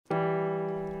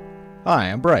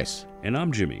Hi, I'm Bryce. And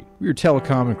I'm Jimmy. We are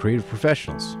telecom and creative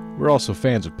professionals. We're also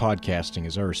fans of podcasting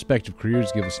as our respective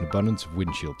careers give us an abundance of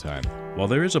windshield time. While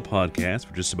there is a podcast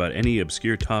for just about any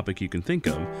obscure topic you can think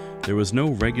of, there was no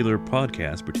regular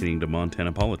podcast pertaining to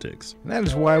Montana politics. And that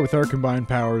is why, with our combined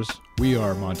powers, we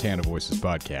are Montana Voices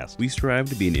Podcast. We strive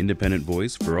to be an independent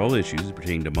voice for all issues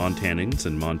pertaining to Montanans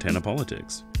and Montana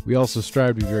politics. We also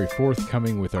strive to be very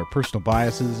forthcoming with our personal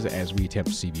biases as we attempt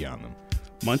to see beyond them.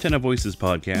 Montana Voices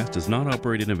Podcast does not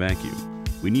operate in a vacuum.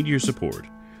 We need your support,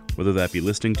 whether that be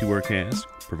listening to our cast,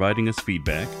 providing us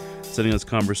feedback, sending us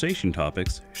conversation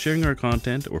topics, sharing our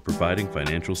content, or providing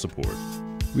financial support.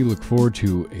 We look forward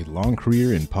to a long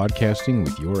career in podcasting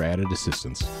with your added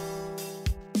assistance.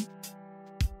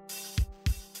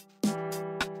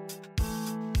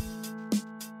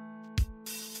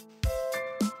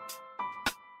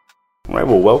 All right,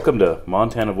 well, welcome to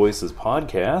Montana Voices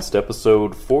Podcast,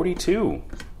 episode 42.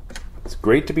 It's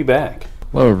great to be back.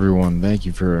 Hello, everyone. Thank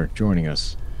you for joining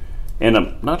us. And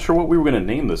I'm not sure what we were going to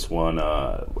name this one.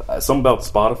 Something about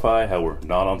Spotify, how we're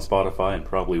not on Spotify and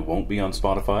probably won't be on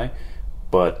Spotify.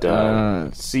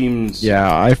 But seems...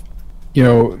 Yeah,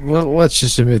 let's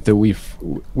just admit that we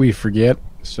forget,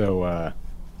 so...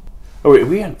 Oh, wait,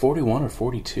 we had 41 or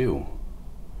 42?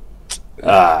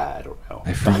 I don't know.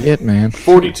 I forget, man.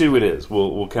 42 it is.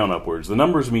 We'll count upwards. The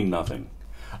numbers mean nothing.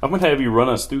 I'm going to have you run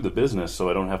us through the business so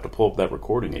I don't have to pull up that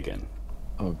recording again.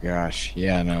 Oh, gosh.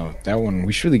 Yeah, no. That one,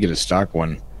 we should really get a stock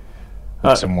one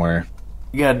somewhere.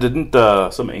 Yeah, didn't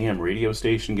some AM radio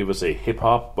station give us a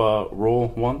hip-hop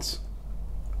role once?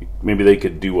 Maybe they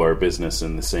could do our business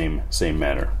in the same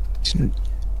manner. Oh,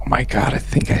 my God. I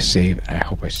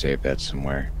hope I saved that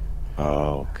somewhere.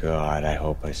 Oh, God. I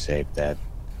hope I saved that.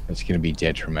 That's going to be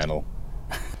detrimental.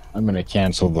 I'm going to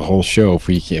cancel the whole show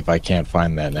if I can't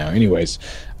find that now. Anyways,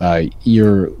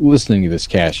 you're listening to this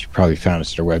cast. You probably found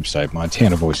us at our website,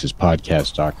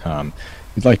 montanavoicespodcast.com. If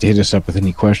you'd like to hit us up with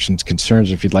any questions,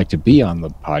 concerns, or if you'd like to be on the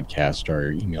podcast,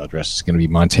 our email address is going to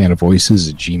be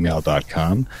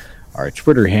montanavoices@gmail.com. Our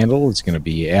Twitter handle is going to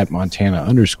be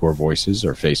 @Montana_voices,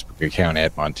 our Facebook account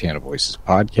 @Montana Voices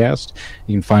Podcast.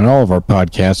 You can find all of our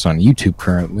podcasts on YouTube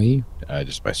currently,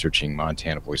 just by searching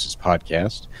Montana Voices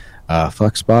Podcast.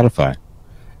 Fuck Spotify.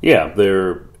 Yeah,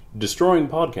 they're destroying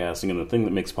podcasting and the thing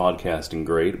that makes podcasting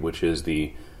great, which is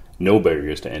the no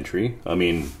barriers to entry. I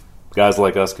mean, guys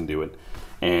like us can do it.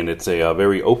 And it's a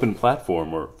very open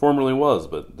platform, or formerly was,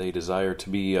 but they desire to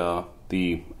be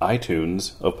the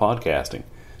iTunes of podcasting.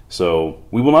 So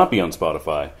we will not be on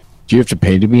Spotify. Do you have to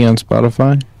pay to be on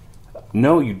Spotify?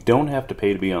 No, you don't have to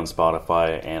pay to be on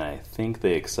Spotify, and I think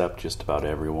they accept just about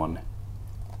everyone.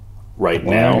 Right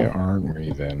now. Why aren't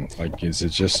we then? Like, is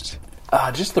it just...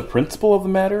 Just the principle of the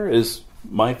matter is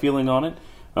my feeling on it.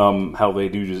 How they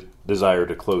do desire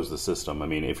to close the system. I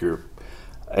mean, if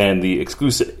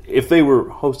they were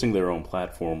hosting their own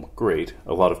platform, great.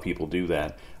 A lot of people do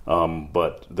that.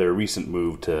 But their recent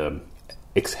move to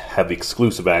have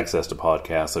exclusive access to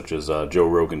podcasts, such as Joe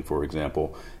Rogan, for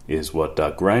example, is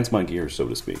what grinds my gears, so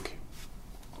to speak.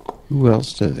 Who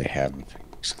else do they have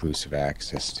exclusive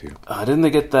access to? Didn't they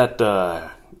get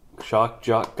that shock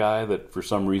jock guy that for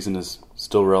some reason is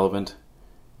still relevant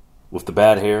with the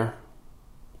bad hair?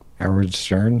 Howard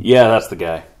Stern? Yeah, that's the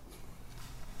guy.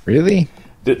 Really?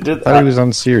 I thought he was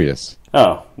on Sirius.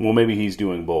 Oh, well, maybe he's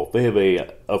doing both. They have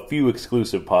a few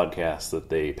exclusive podcasts that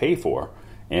they pay for,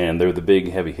 and they're the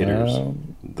big heavy hitters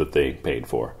that they paid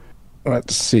for.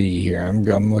 Let's see here.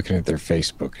 I'm looking at their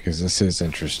Facebook because this is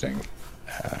interesting.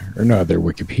 Their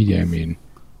Wikipedia, I mean.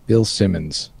 Bill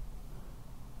Simmons.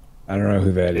 I don't know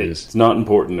who that is. It's not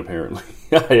important, apparently.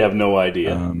 I have no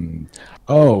idea.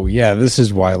 This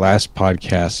is why last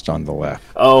podcast on the left.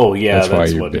 Oh, yeah, that's why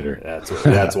you're bitter.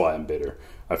 That's why I'm bitter.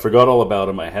 I forgot all about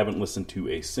them. I haven't listened to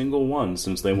a single one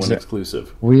since they went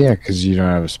exclusive. Well, yeah, because you don't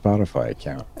have a Spotify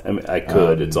account. I mean, I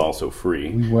could. It's also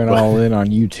free. We went all in on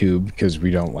YouTube because we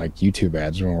don't like YouTube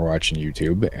ads when we're watching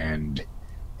YouTube, and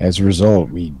as a result,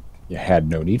 we had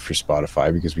no need for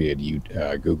Spotify because we had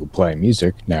Google Play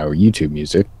Music, now YouTube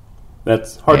Music.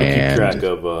 That's hard to keep track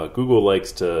of. Google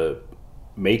likes to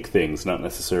make things, not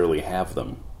necessarily have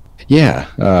them. Yeah,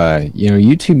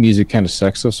 YouTube Music kind of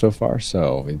sucks so far,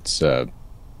 so it's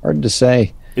hard to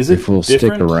say if we'll stick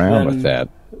around with that.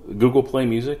 Google Play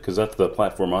Music, because that's the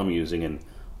platform I'm using and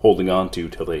holding on to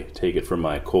till they take it from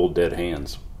my cold, dead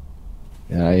hands.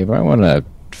 You might want to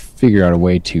figure out a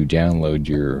way to download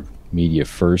your media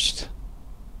first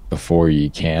before you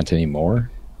can't anymore.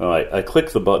 I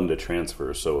clicked the button to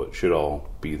transfer, so it should all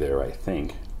be there, I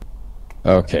think.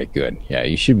 Okay, good. Yeah,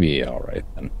 you should be all right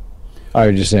then. I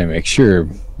would just say make sure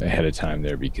ahead of time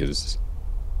there because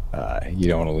you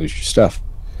don't want to lose your stuff.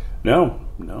 No,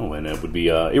 and it would be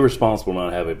irresponsible not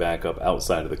to have a backup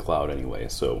outside of the cloud anyway.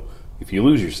 So if you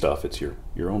lose your stuff, it's your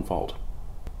own fault.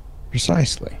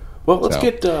 Precisely. Well, let's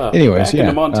get anyways, back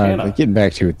into Montana. Getting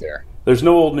back to it there. There's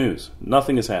no old news.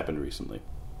 Nothing has happened recently.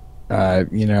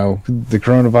 The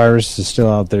coronavirus is still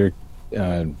out there.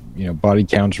 Body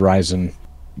counts rising.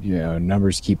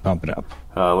 Numbers keep pumping up.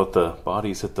 Let the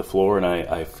bodies hit the floor, and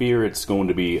I fear it's going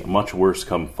to be much worse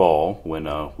come fall when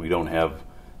we don't have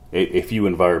a few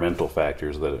environmental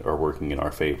factors that are working in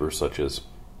our favor, such as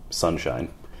sunshine.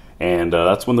 And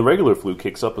that's when the regular flu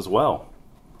kicks up as well.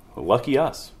 Lucky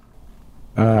us.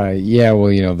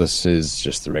 This is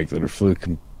just the regular flu,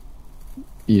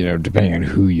 depending on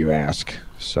who you ask.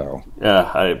 So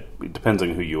yeah, it depends on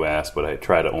who you ask, but I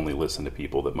try to only listen to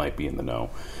people that might be in the know.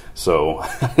 So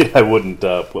I wouldn't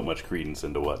put much credence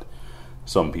into what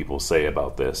some people say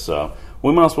about this.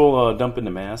 We might as well dump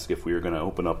into mask if we were going to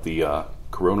open up the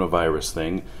coronavirus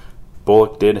thing.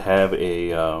 Bullock did have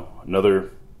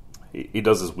another. He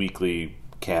does his weekly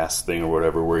cast thing or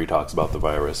whatever where he talks about the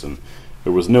virus, and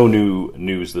there was no new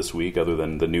news this week other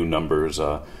than the new numbers.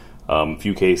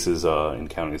 Few cases in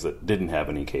counties that didn't have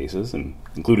any cases, and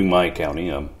including my county.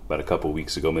 About a couple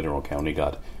weeks ago, Mineral County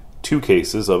got 2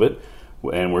 cases of it,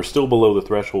 and we're still below the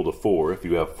threshold of 4. If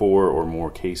you have 4 or more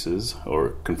cases,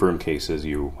 or confirmed cases,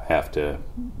 you have to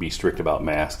be strict about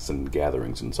masks and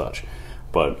gatherings and such.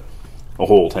 But a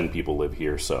whole 10 people live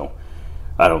here, so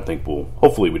I don't think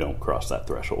hopefully we don't cross that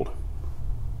threshold.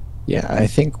 Yeah, I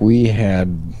think we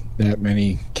had that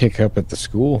many kick up at the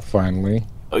school finally.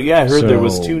 Oh yeah, I heard there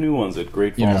was 2 new ones at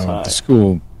Great Falls High. The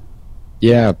school,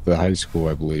 the high school,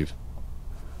 I believe.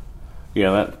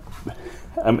 Yeah,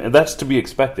 that's to be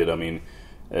expected. I mean,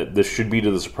 this should be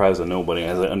to the surprise of nobody.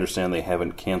 As I understand, they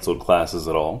haven't canceled classes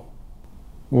at all.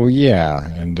 Well, yeah,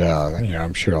 and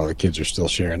I'm sure all the kids are still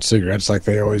sharing cigarettes like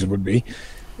they always would be,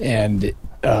 and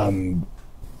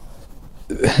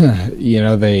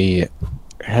they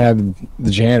had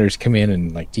the janitors come in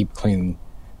and deep clean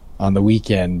on the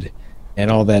weekend. And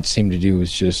all that seemed to do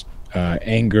was just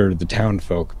anger the town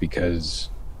folk, because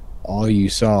all you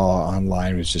saw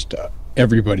online was just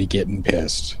everybody getting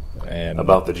pissed. And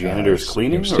about the janitors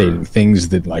cleaning? Stating things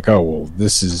that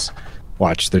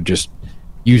they're just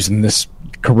using this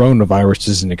coronavirus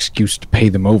as an excuse to pay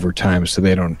them overtime so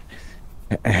they don't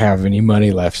have any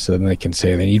money left, so then they can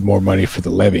say they need more money for the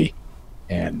levy.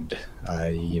 And,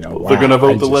 they're going to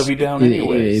vote the levy down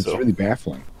anyway. It's really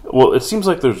baffling. Well, it seems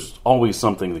like there's always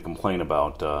something to complain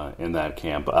about in that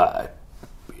camp.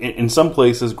 In some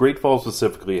places, Great Falls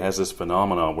specifically has this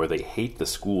phenomenon where they hate the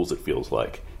schools, it feels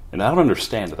like. And I don't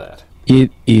understand that.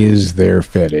 It is their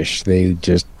fetish. They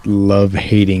just love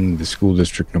hating the school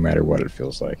district no matter what it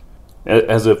feels like.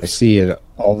 As if I see it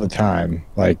all the time.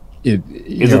 Is it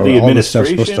the administration? All this stuff's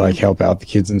supposed to help out the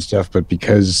kids and stuff, but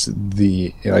because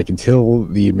until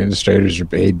the administrators are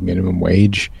paid minimum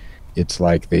wage, it's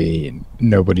like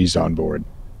nobody's on board.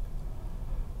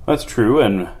 That's true,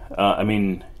 and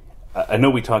I know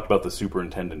we talked about the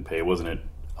superintendent pay, wasn't it?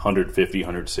 150,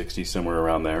 160, somewhere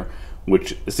around there,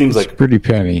 which seems like pretty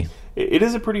penny. It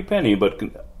is a pretty penny, but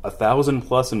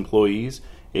 1,000+ employees.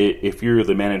 If you're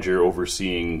the manager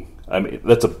overseeing,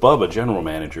 that's above a general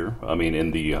manager.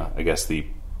 In the the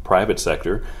private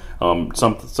sector,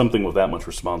 something with that much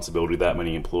responsibility, that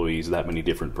many employees, that many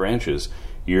different branches,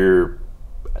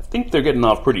 I think they're getting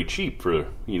off pretty cheap for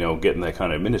getting that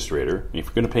kind of administrator. If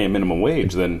you're going to pay a minimum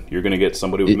wage, then you're going to get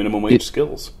somebody with minimum wage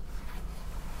skills.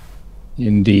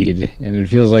 Indeed, and it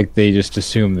feels like they just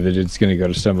assume that it's going to go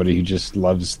to somebody who just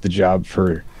loves the job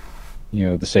for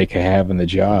the sake of having the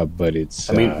job. But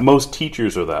it's most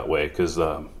teachers are that way, because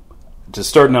to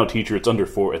start an out teacher, it's under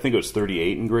 4. I think it was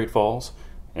 38 in Great Falls.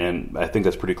 And I think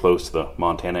that's pretty close to the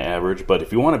Montana average. But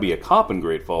if you want to be a cop in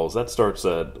Great Falls, that starts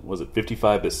at,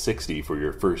 55 to 60 for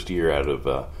your first year out of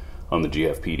on the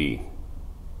GFPD.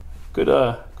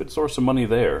 Good source of money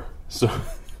there. So,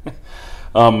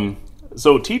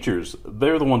 so teachers,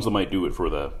 they're the ones that might do it for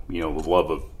the the love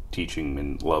of teaching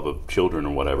and love of children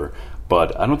or whatever.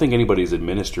 But I don't think anybody's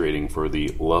administrating for the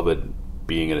love of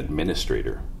being an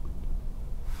administrator.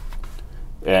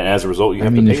 And as a result, you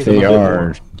have to pay if them they a bit are,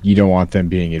 more. You don't want them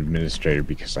being an administrator,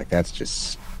 because that's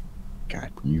just,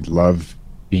 God, you love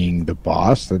being the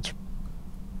boss. That's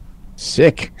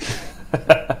sick.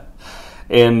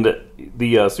 And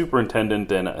the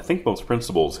superintendent and I think most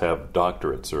principals have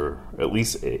doctorates, or at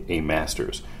least a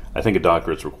master's. I think a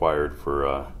doctorate's required for.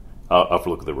 I'll have to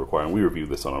look at the requirement. We reviewed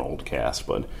this on an old cast,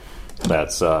 but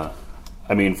that's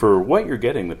I mean, for what you're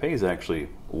getting, the pay is actually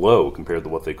low compared to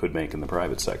what they could make in the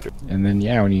private sector. And then,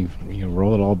 yeah, when you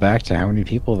roll it all back to how many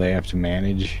people they have to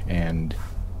manage and,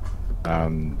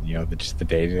 just the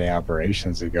day-to-day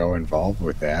operations that go involved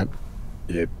with that,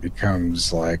 it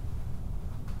becomes like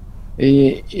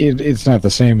it's not the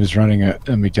same as running a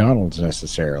McDonald's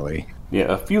necessarily. Yeah,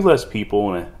 a few less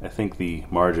people, and I think the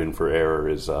margin for error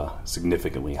is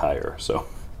significantly higher. So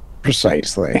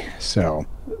precisely. So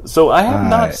I have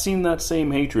not seen that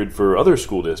same hatred for other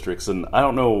school districts, and I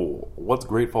don't know what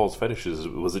Great Falls fetish is.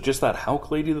 Was it just that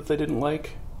Houck lady that they didn't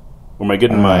like? Or am I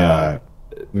getting my...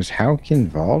 Was Houck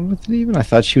involved with it even? I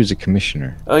thought she was a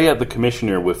commissioner. Oh, yeah, the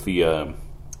commissioner with the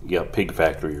pig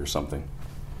factory or something.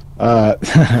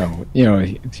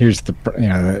 Here's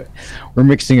we're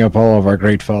mixing up all of our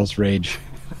Great Falls rage.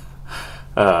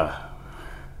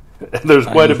 There's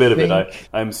quite a bit of it.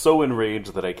 I'm so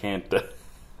enraged that I can't.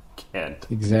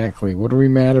 Exactly. What are we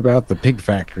mad about? The pig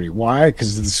factory. Why?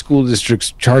 Because the school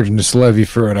district's charging us levy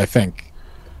for it, I think.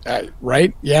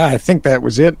 Right? Yeah, I think that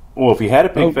was it. Well, if you had a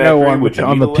pig factory, would you need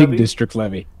on the a pig levy? District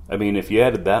levy. I mean, if you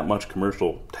added that much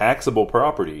commercial taxable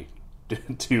property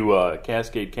to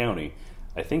Cascade County,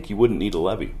 I think you wouldn't need a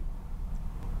levy.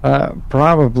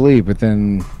 Probably, but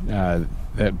then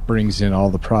that brings in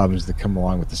all the problems that come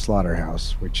along with the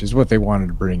slaughterhouse, which is what they wanted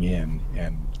to bring in.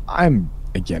 And I'm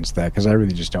against that because I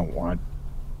really just don't want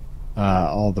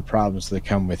all the problems that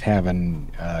come with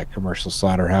having a commercial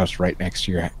slaughterhouse right next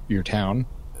to your town.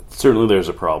 Certainly there's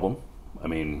a problem. I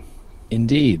mean...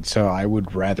 Indeed. So I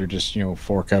would rather just,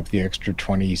 fork up the extra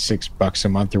 $26 a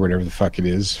month or whatever the fuck it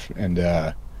is and,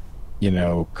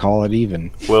 call it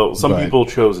even. Well, some people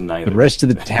chose neither. The rest of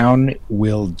the town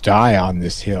will die on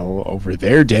this hill over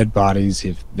their dead bodies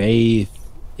if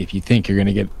you think you're going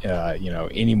to get,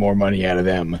 any more money out of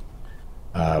them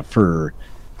for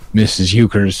Mrs.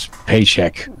 Euchre's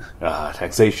paycheck.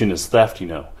 Taxation is theft,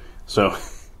 So...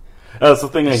 That's the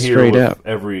thing I hear Straight with up.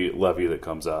 every levy that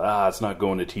comes out. It's not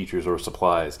going to teachers or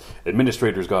supplies.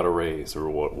 Administrators got a raise or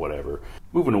whatever.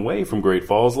 Moving away from Great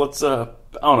Falls, let's, I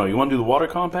don't know, you want to do the water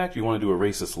compact or you want to do a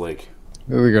racist lake?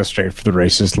 We go straight for the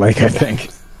racist lake, I think.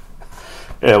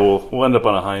 Yeah, we'll end up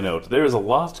on a high note. There is a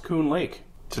Lost Coon Lake.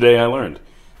 Today I learned.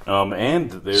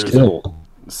 And there's...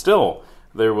 Still,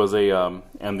 there was a...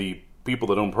 and the people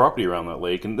that own property around that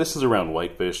lake, and this is around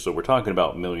Whitefish, so we're talking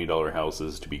about $1 million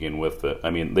houses to begin with. I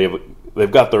mean,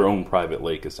 they've got their own private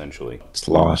lake essentially. It's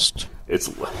lost. It's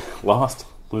Lost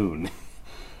Loon,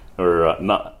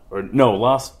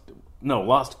 Lost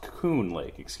Coon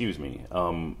Lake. Excuse me.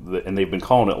 And they've been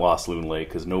calling it Lost Loon Lake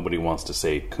because nobody wants to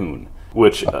say coon.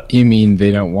 Which you mean they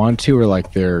don't want to, or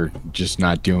like they're just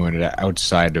not doing it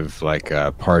outside of like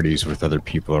parties with other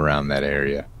people around that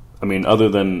area? I mean, other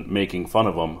than making fun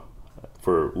of them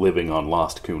for living on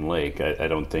Lost Coon Lake, I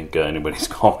don't think anybody's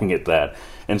calling it that.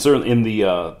 And certainly in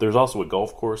the there's also a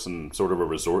golf course and sort of a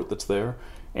resort that's there,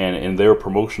 and in their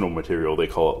promotional material they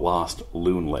call it Lost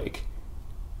Loon Lake.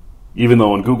 Even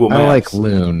though on Google Maps, I like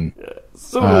loon.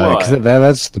 So do I. 'Cause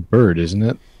that's the bird, isn't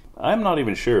it? I'm not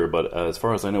even sure, but as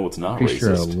far as I know, it's not Pretty racist.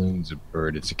 sure a loon's a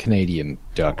bird. It's a Canadian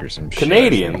duck or some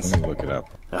Canadians? shit. Let me look it up.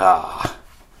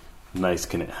 Nice.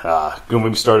 Going to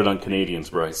be started on Canadians,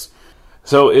 Bryce.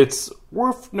 So it's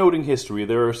worth noting history.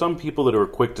 There are some people that are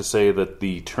quick to say that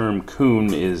the term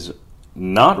coon is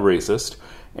not racist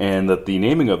and that the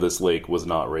naming of this lake was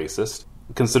not racist.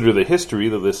 Consider the history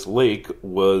that this lake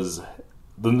was...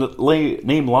 The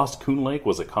name Lost Coon Lake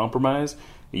was a compromise.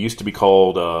 It used to be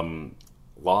called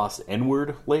Lost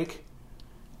N-Word Lake.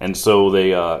 And so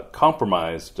they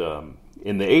compromised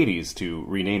in the 80s to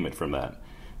rename it from that.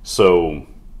 So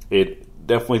it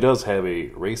definitely does have a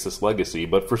racist legacy,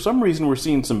 but for some reason we're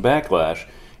seeing some backlash,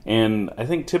 and I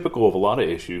think typical of a lot of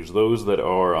issues, those that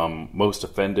are most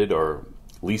offended or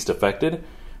least affected,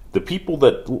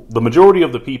 the majority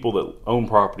of the people that own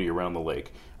property around the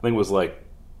lake, I think it was like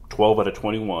 12 out of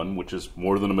 21, which is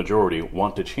more than a majority,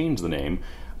 want to change the name,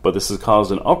 but this has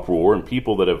caused an uproar, and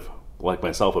people that have, like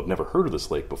myself, have never heard of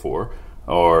this lake before,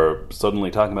 are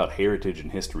suddenly talking about heritage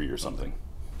and history or something.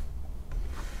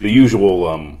 The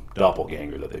usual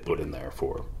doppelganger that they put in there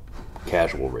for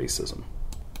casual racism.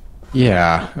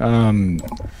 Yeah,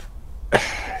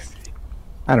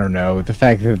 I don't know. The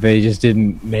fact that they just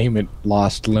didn't name it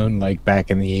Lost Loon Lake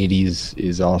back in the 80s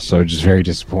is also just very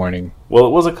disappointing. Well, it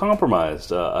was a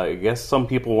compromise. I guess some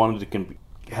people wanted to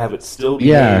have it still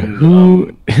be named.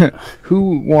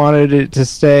 Who wanted it to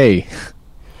stay?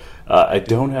 I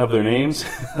don't have their names.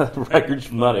 Records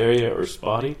from that area are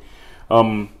spotty.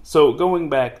 So going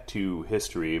back to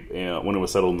history, when it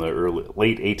was settled in the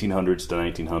late 1800s to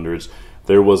 1900s,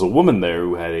 there was a woman there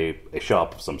who had a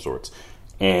shop of some sorts.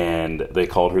 and they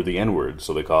called her the N-word,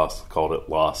 so they called it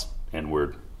Lost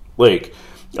N-word Lake.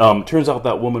 Turns out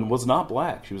that woman was not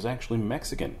black; she was actually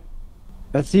Mexican.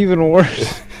 That's even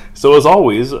worse. So as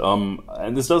always,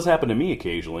 and this does happen to me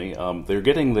occasionally, they're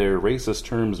getting their racist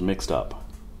terms mixed up.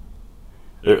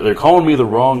 They're calling me the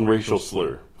wrong racial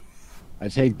slur. I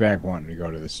take back wanting to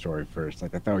go to the story first.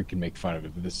 Like, I thought we could make fun of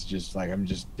it, but this is just like, I'm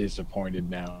just disappointed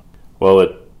now. Well,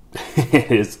 it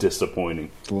is disappointing.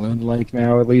 Loon Lake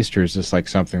now, at least, or is this like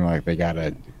something like they got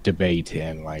a debate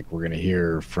and like we're going to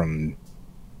hear from,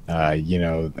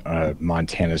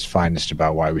 Montana's finest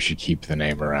about why we should keep the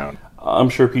name around? I'm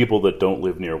sure people that don't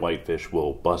live near Whitefish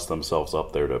will bust themselves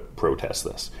up there to protest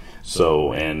this.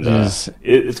 So, and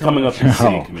it's coming up to the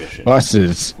city commission.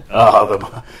 Buses.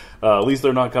 At least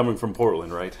they're not coming from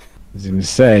Portland, right? I was going to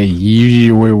say,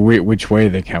 which way are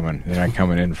they coming? They're not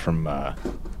coming in from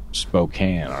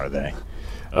Spokane, are they?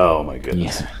 Oh, my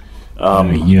goodness.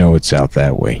 Yeah. It's out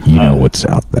that way. What's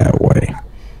out that way.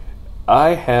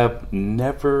 I've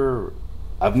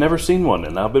never seen one,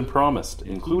 and I've been promised,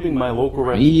 including my local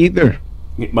rep. Me either.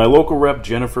 My local rep,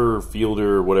 Jennifer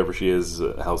Fielder, whatever she is,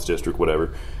 House District,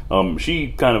 whatever.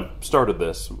 She kind of started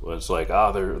this. It's like,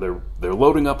 they're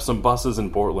loading up some buses in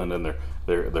Portland, and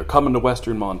they're coming to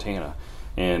Western Montana.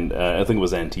 And I think it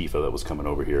was Antifa that was coming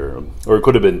over here, or it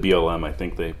could have been BLM. I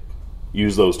think they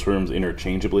use those terms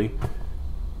interchangeably.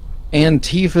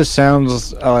 Antifa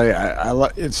sounds.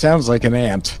 It sounds like an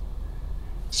ant,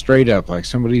 straight up, like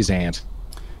somebody's aunt.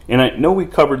 And I know we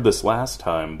covered this last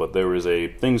time, but there was a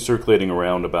thing circulating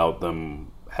around about them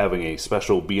having a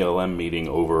special BLM meeting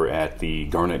over at the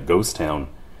Garnet Ghost Town,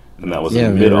 and that was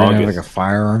in mid-August. Like a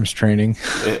firearms training.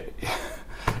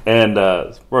 And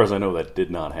as far as I know, that did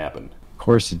not happen. Of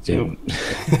course it didn't.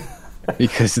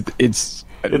 Because it's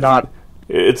not...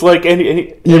 It's like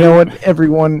any... You know what,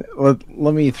 everyone?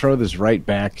 Let me throw this right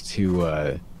back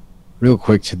to... real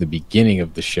quick to the beginning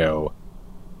of the show.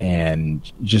 And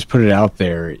just put it out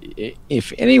there.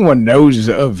 If anyone knows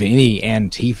of any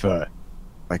Antifa,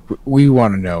 like, we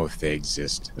want to know if they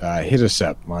exist. Hit us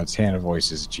up,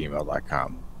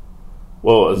 montanavoices@gmail.com.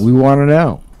 Well, we want to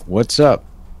know. What's up?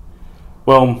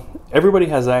 Well, everybody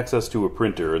has access to a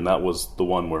printer, and that was the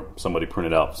one where somebody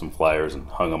printed out some flyers and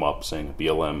hung them up saying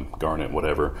BLM, Garnet,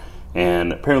 whatever.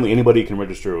 And apparently anybody can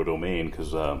register a domain,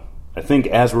 because I think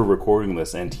as we're recording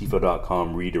this,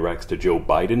 Antifa.com redirects to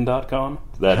JoeBiden.com.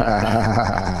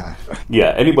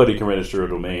 Yeah, anybody can register a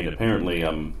domain. Apparently,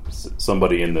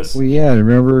 somebody in this... Well, yeah,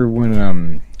 remember when,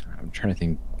 I'm trying to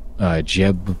think,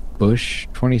 Jeb Bush,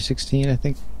 2016, I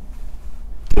think?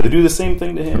 Did they do the same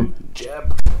thing to him?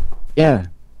 Jeb? Yeah,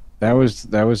 that was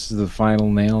the final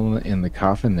nail in the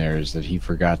coffin there, is that he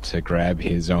forgot to grab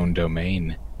his own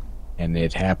domain, and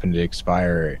it happened to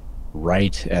expire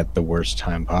right at the worst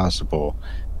time possible,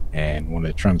 and one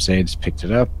of Trump's aides picked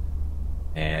it up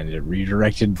and it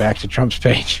redirected back to Trump's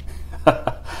page.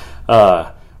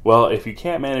 Well, if you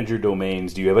can't manage your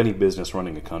domains, do you have any business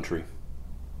running a country?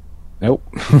 Nope.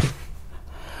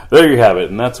 There you have it,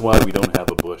 and that's why we don't have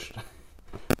a Bush,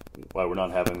 why we're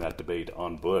not having that debate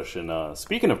on Bush. And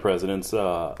speaking of presidents,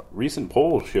 recent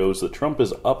poll shows that Trump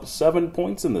is up 7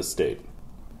 points in this state,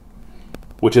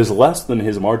 which is less than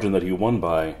his margin that he won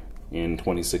by in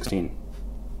 2016.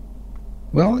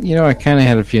 Well, I kind of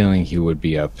had a feeling he would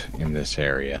be up in this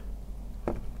area.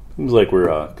 Seems like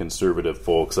we're conservative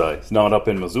folks. He's not up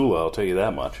in Missoula, I'll tell you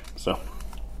that much. So,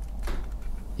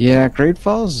 yeah, Great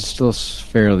Falls is still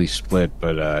fairly split,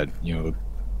 but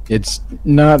it's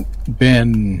not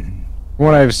been,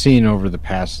 what I've seen over the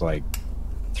past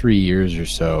 3 years or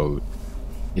so.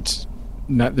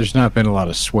 There's not been a lot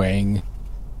of swaying.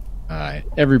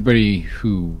 Everybody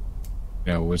who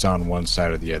was on one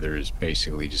side or the other is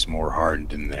basically just more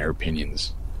hardened in their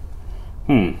opinions.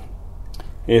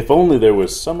 If only there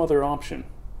was some other option.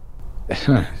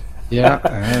 Yeah.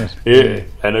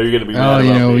 I know you're going to be mad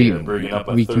about me bringing up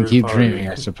a third we can keep party. dreaming,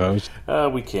 I suppose.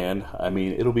 We can. I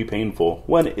mean, it'll be painful.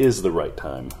 When is the right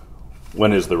time?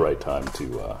 When is the right time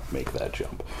to make that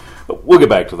jump? We'll get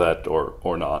back to that,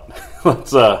 or not.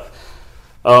 Let's.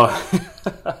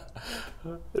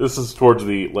 This is towards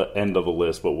the end of the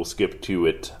list, but we'll skip to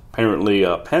it. Apparently,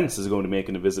 Pence is going to be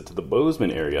making a visit to the Bozeman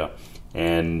area,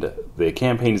 and the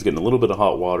campaign is getting a little bit of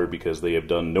hot water because they have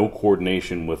done no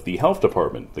coordination with the health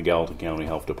department, the Gallatin County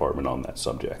Health Department, on that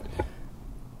subject.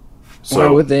 So, why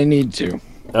would they need to?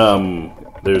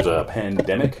 There's a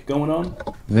pandemic going on.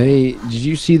 Did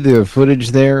you see the footage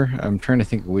there? I'm trying to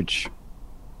think which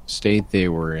state they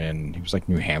were in. It was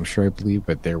New Hampshire, I believe,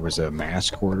 but there was a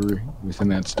mask order within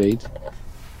that state.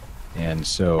 And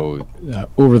so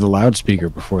over the loudspeaker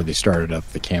before they started up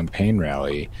the campaign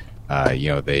rally,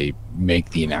 they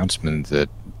make the announcement that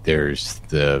there's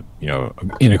the,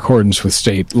 in accordance with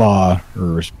state law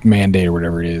or mandate or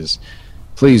whatever it is,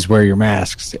 please wear your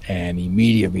masks. And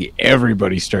immediately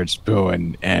everybody starts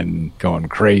booing and going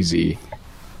crazy,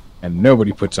 and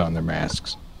nobody puts on their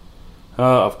masks.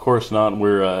 Of course not.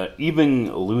 We're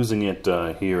even losing it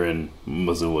here in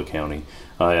Missoula County.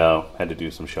 I had to do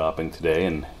some shopping today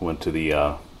and went to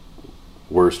the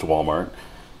worst Walmart.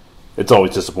 It's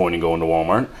always disappointing going to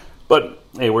Walmart. But,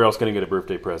 hey, where else going to get a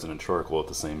birthday present in charcoal at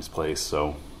the same place?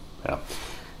 So, yeah.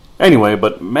 Anyway,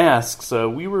 but masks,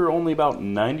 we were only about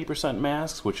 90%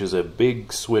 masks, which is a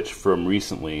big switch from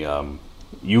recently.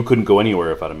 You couldn't go anywhere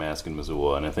without a mask in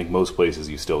Missoula, and I think most places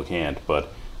you still can't,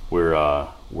 but we're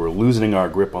losing our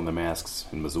grip on the masks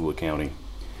in Missoula County.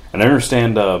 And I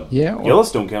understand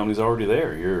Yellowstone County's already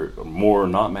there. You're more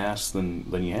not masked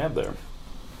than you have there.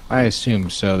 I assume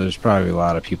so. There's probably a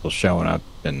lot of people showing up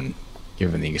and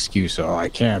giving the excuse, "Oh, I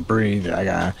can't breathe.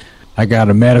 I got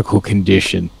a medical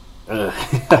condition."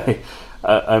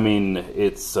 I mean,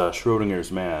 it's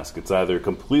Schrodinger's mask. It's either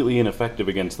completely ineffective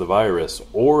against the virus,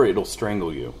 or it'll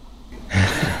strangle you.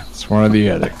 It's one or the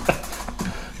other.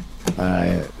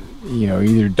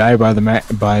 Either die by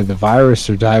the virus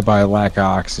or die by a lack of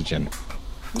oxygen.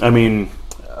 I mean,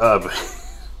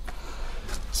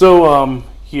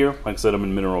 here, like I said, I'm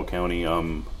in Mineral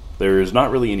County. There's not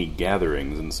really any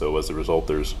gatherings, and so as a result,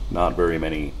 there's not very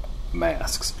many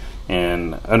masks.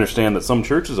 And I understand that some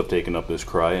churches have taken up this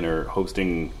cry and are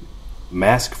hosting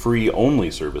mask-free only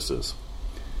services.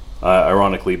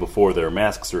 Ironically, before their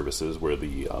mask services, where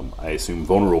the I assume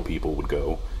vulnerable people would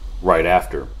go right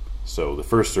after. So the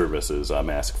first service is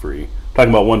mask-free. I'm talking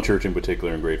about one church in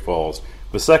particular in Great Falls.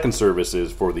 The second service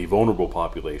is for the vulnerable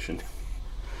population.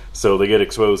 So they get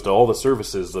exposed to all the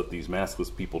services that these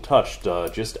maskless people touched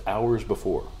just hours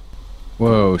before.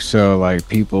 Whoa, so like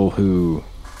people who,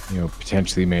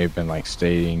 potentially may have been like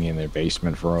staying in their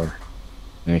basement for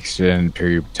an extended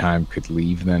period of time could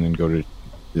leave then and go to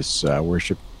this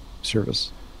worship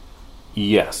service?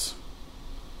 Yes.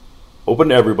 Open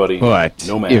to everybody. But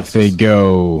no masks. If they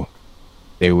go,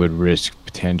 they would risk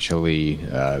potentially,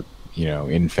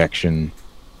 infection,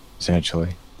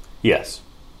 essentially. Yes.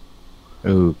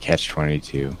 Ooh,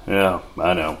 catch-22. Yeah,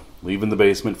 I know. Leaving the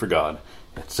basement for God.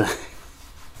 It's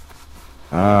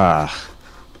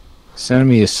send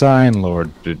me a sign,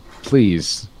 Lord, but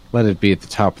please let it be at the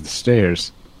top of the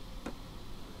stairs.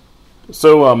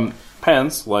 So,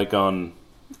 Pence, like on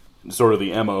sort of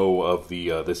the MO of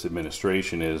this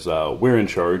administration, is we're in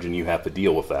charge and you have to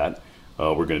deal with that.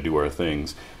 We're going to do our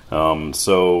things.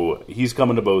 So he's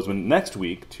coming to Bozeman next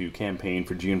week to campaign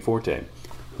for Gianforte,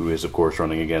 who is, of course,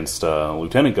 running against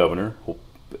Lieutenant Governor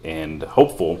and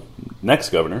hopeful next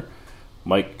governor,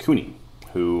 Mike Cooney,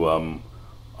 who,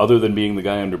 other than being the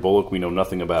guy under Bullock, we know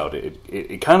nothing about.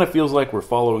 It kind of feels like we're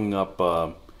following up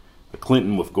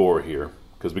Clinton with Gore here,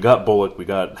 because we got Bullock, we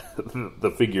got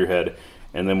the figurehead,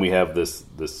 and then we have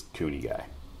this Cooney guy,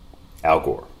 Al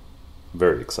Gore.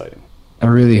 Very exciting. I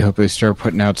really hope they start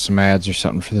putting out some ads or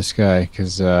something for this guy,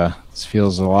 because this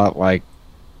feels a lot like,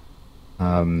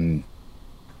 how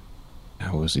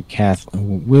was it,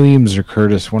 Williams or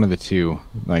Curtis, one of the two.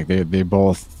 Like, they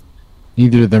both,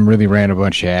 neither of them really ran a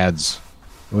bunch of ads.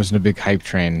 It wasn't a big hype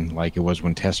train like it was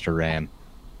when Tester ran.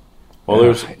 Well,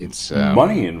 there's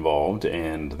money involved,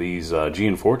 and these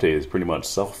Gianforte is pretty much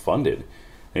self-funded.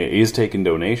 He is taking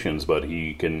donations, but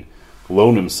he can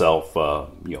loan himself,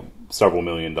 several $1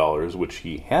 million, which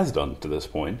he has done to this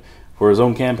point, for his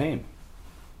own campaign.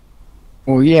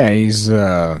 Well, yeah, he's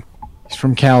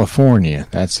from California.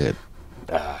 That's it.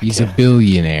 He's a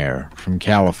billionaire from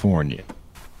California.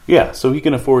 Yeah, so he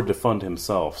can afford to fund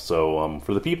himself. So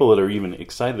for the people that are even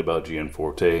excited about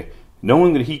Gianforte,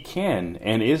 knowing that he can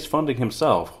and is funding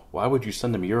himself, why would you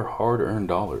send him your hard-earned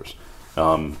dollars?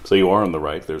 So you are on the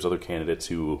right. There's other candidates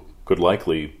who could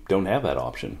likely don't have that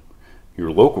option.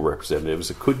 Your local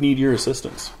representatives could need your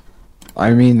assistance.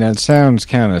 I mean, that sounds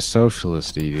kind of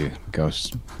socialist-y to go,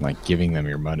 like, giving them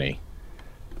your money.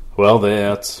 Well,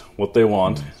 that's what they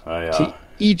want. To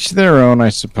each their own, I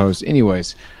suppose.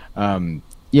 Anyways, and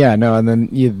then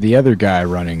the other guy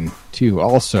running, too,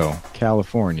 also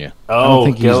California. Oh, I don't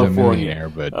think California. He's a millionaire,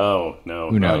 but oh,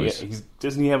 no. Who knows?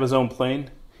 Doesn't he have his own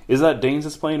plane? Is that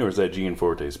Danes' plane, or is that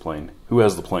Gianforte's plane? Who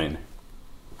has the plane?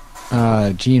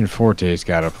 Gianforte's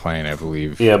got a plane, I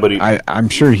believe. Yeah, but I'm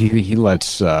sure he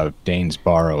lets Danes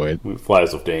borrow it. He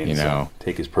flies with Danes,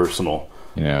 take his personal.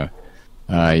 You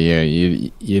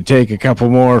take a couple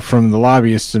more from the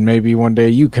lobbyists, and maybe one day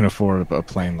you can afford a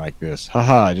plane like this.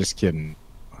 Haha, just kidding.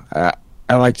 I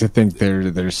I like to think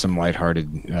there's some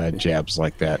lighthearted jabs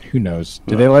like that. Who knows?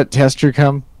 Did they let Tester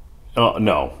come?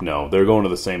 No. They're going to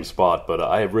the same spot, but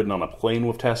I have ridden on a plane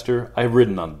with Tester. I've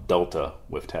ridden on Delta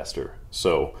with Tester.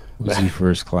 So Was he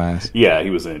first class? Yeah, he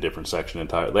was in a different section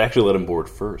entirely. They actually let him board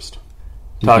first.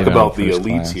 Talk about the elites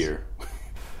class? here.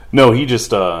 No, he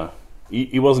just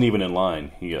he wasn't even in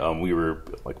line. We were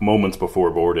like moments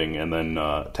before boarding, and then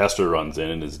Tester runs in,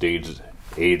 and his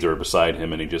aides are beside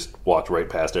him, and he just walked right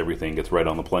past everything, gets right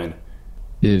on the plane.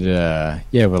 But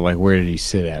like, where did he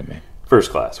sit at, man?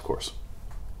 First class, of course.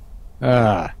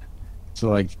 So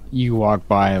like you walk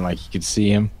by and like you could see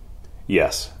him.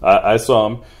 Yes, I saw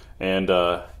him, and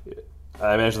I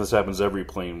imagine this happens every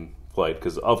plane flight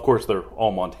because, of course, they're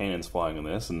all Montanans flying on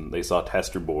this, and they saw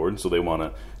Tester board, so they want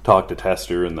to talk to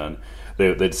Tester, and then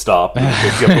they'd stop. And you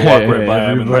have to walk right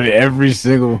by him. And every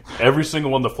single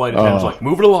one, the flight attendant's like,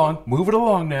 move it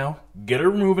along now, get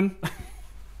her moving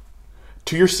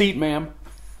to your seat, ma'am.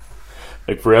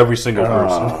 Like for every single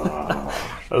person.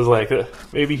 I was like,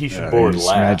 maybe he should board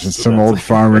last. Imagine some old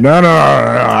farmer. No,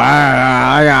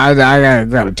 I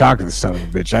gotta talk to the son of a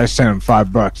bitch. I sent him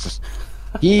 $5.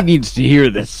 He needs to hear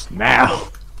this now.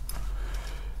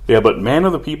 Yeah, but man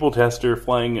of the people Tester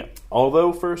flying,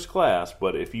 although first class,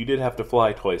 but if you did have to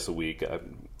fly twice a week,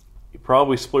 you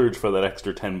probably splurge for that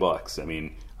extra $10. I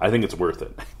mean, I think it's worth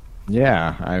it.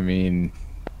 Yeah, I mean,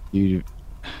 it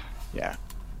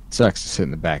sucks to sit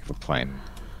in the back of a plane.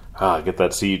 Get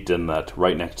that seat and that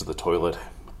right next to the toilet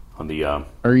on the...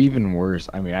 Or even worse,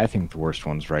 I mean, I think the worst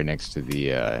one's right next to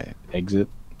the exit.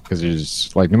 Because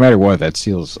there's, like, no matter what, that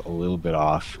seal's a little bit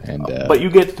off. And but you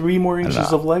get 3 more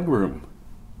inches of leg room.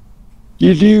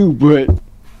 You do, but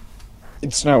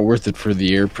it's not worth it for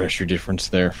the air pressure difference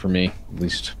there for me. At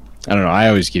least, I don't know, I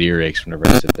always get earaches whenever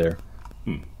I sit there.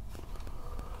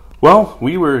 Well,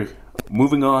 we were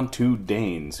moving on to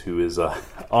Danes, who is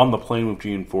on the plane with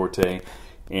Gianforte,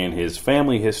 and his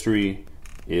family history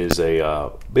is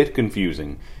a bit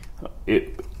confusing.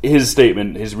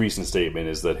 His recent statement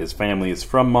is that his family is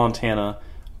from Montana,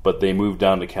 but they moved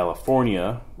down to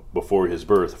California before his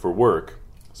birth for work,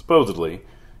 supposedly,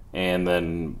 and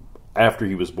then after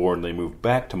he was born, they moved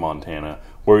back to Montana,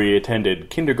 where he attended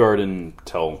kindergarten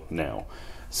till now.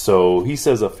 So he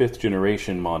says a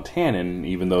fifth-generation Montanan,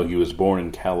 even though he was born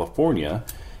in California,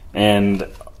 and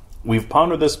we've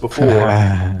pondered this before.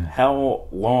 How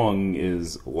long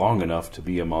is long enough to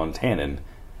be a Montanan?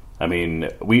 I mean,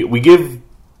 we give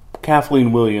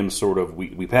Kathleen Williams sort of,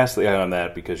 we passed the eye on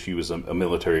that because she was a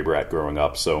military brat growing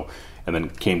up, and then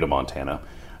came to Montana.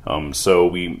 So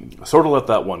we sort of let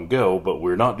that one go, but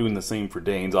we're not doing the same for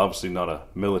Danes. Obviously not a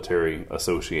military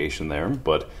association there,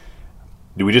 but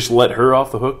do we just let her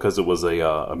off the hook because it was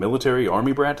a military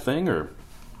army brat thing, or?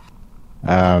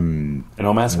 And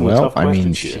I'm asking tough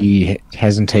questions here. She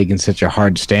hasn't taken such a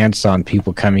hard stance on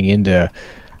people coming into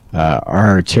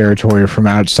our territory from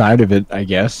outside of it, I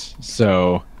guess.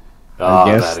 So I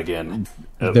guess that again.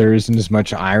 There isn't as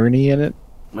much irony in it.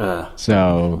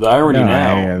 So the irony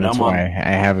now. That's why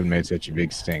I haven't made such a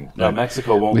big stink. Now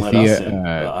Mexico won't let us in. The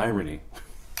irony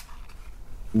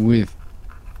with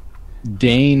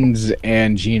Danes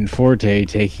and Gianforte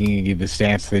taking the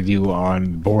stance they do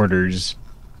on borders,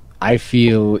 I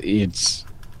feel it's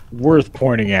worth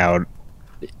pointing out,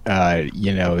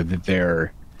 that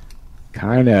they're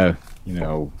kind of,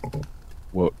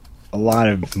 what a lot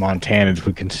of Montanans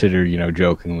would consider,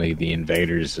 jokingly, the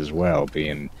invaders as well,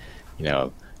 being,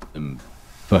 the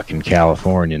fucking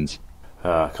Californians.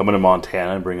 Coming to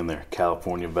Montana and bringing their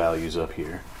California values up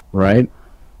here. Right?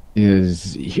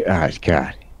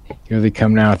 God. They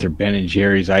come now with their Ben &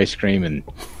 Jerry's ice cream and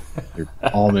their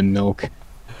almond milk.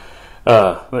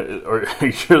 Are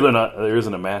you sure there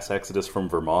isn't a mass exodus from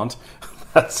Vermont?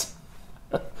 That's...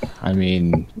 I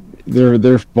mean,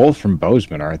 they're both from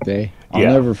Bozeman, aren't they? I'll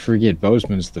never forget,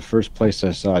 Bozeman's the first place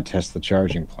I saw a Tesla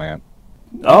charging plant.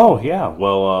 Oh, yeah.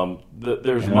 Well,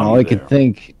 there's money all I there. could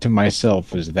think to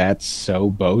myself was, that's so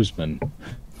Bozeman.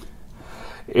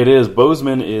 It is.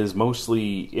 Bozeman is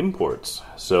mostly imports.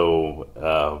 So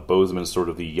Bozeman is sort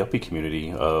of the yuppie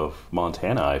community of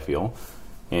Montana, I feel.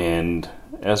 And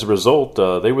as a result,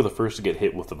 they were the first to get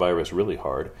hit with the virus really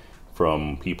hard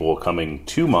from people coming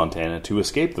to Montana to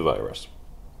escape the virus.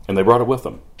 And they brought it with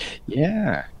them.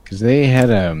 Yeah, because they had,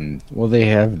 they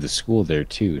have the school there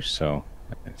too, so...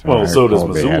 Well, so does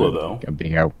Missoula, though. A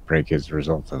big outbreak as a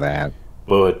result of that.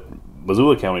 But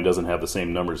Missoula County doesn't have the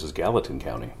same numbers as Gallatin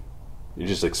County. It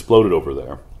just exploded over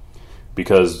there.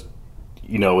 Because,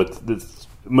 it's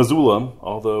Missoula,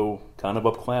 although kind of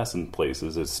upclass in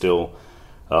places, it's still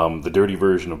the dirty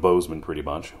version of Bozeman, pretty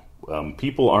much.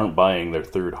 People aren't buying their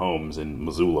third homes in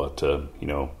Missoula to,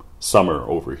 summer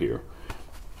over here.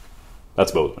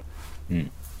 That's Bozeman.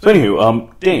 So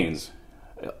anywho, Daines.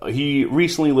 He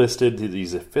recently listed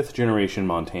he's a fifth-generation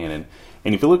Montanan,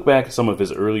 and if you look back at some of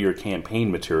his earlier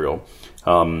campaign material,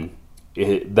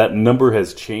 that number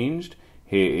has changed.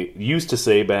 He used to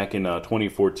say back in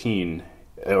 2014,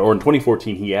 or in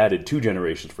 2014, he added 2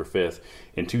 generations for fifth.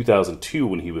 In 2002,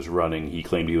 when he was running, he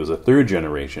claimed he was a third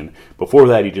generation. Before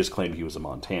that, he just claimed he was a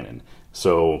Montanan.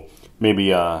 So maybe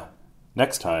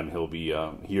next time he'll be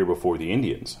here before the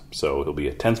Indians. So he'll be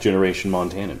a 10th generation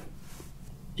Montanan.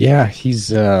 Yeah,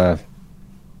 he's I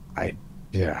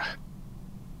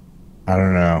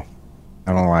don't know.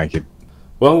 I don't like it.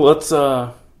 Well, let's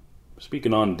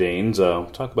speaking on Daines,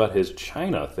 talk about his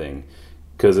China thing,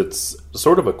 because it's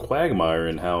sort of a quagmire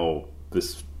in how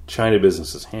this China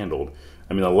business is handled.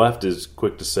 I mean, the left is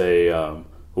quick to say, the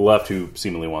left, who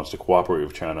seemingly wants to cooperate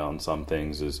with China on some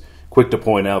things, is quick to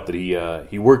point out that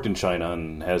he worked in China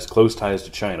and has close ties to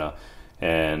China,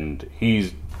 and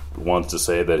he wants to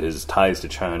say that his ties to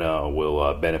China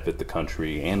will benefit the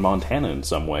country and Montana in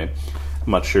some way.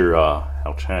 I'm not sure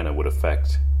how China would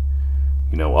affect,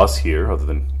 us here, other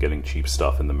than getting cheap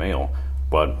stuff in the mail.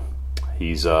 But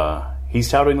he's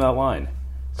touting that line.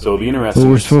 So it'll be interesting. But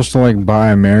we're supposed to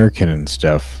buy American and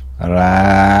stuff.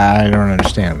 I don't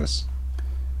understand this.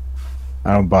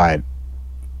 I don't buy it.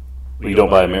 You don't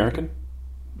buy American?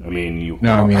 I mean, you.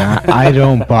 No, I mean I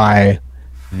don't buy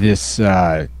this.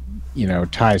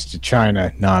 Ties to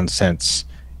China nonsense.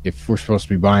 If we're supposed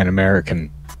to be buying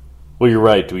American. Well, you're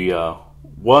right. We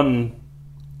one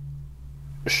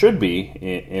should be,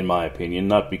 in my opinion,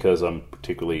 not because I'm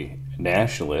particularly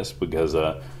nationalist, because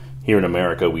here in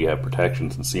America we have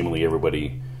protections and seemingly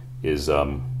everybody is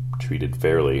treated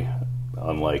fairly,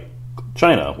 unlike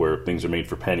China, where things are made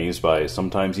for pennies by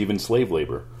sometimes even slave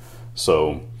labor.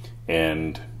 So,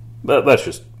 and that's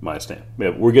just my stand.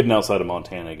 We're getting outside of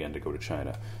Montana again to go to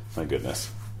China. My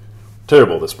goodness.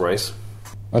 Terrible, this, Bryce.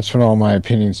 That's when all my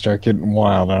opinions start getting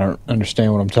wild. I don't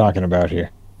understand what I'm talking about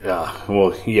here. Yeah,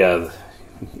 well, yeah,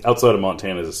 outside of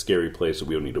Montana is a scary place that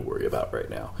we don't need to worry about right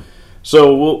now.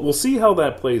 So we'll see how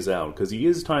that plays out, because he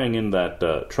is tying in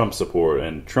that Trump support,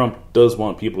 and Trump does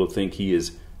want people to think he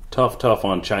is tough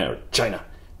on China,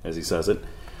 as he says it.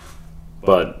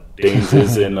 But Daines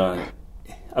is in, I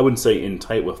wouldn't say in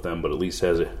tight with them, but at least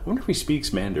has it. I wonder if he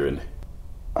speaks Mandarin.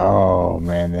 Oh,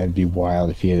 man, that'd be wild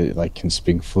if he can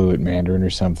speak fluent Mandarin or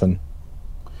something.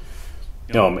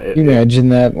 Can you imagine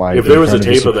that? If there was a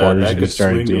tape of that could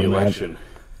swing the election.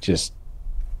 Just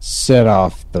set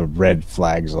off the red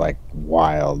flags like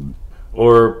wild.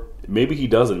 Or maybe he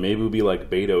doesn't. Maybe it would be like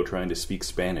Beto trying to speak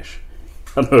Spanish.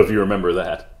 I don't know if you remember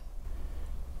that.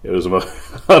 It was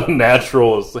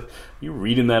unnatural. You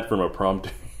reading that from a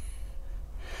prompter?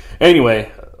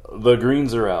 Anyway, the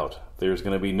Greens are out. There's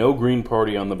going to be no Green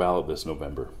Party on the ballot this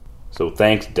November. So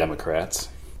thanks, Democrats.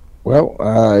 Well,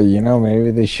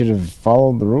 maybe they should have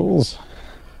followed the rules.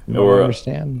 Or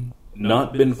understand.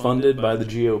 Not been funded by the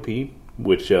GOP,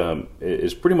 which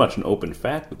is pretty much an open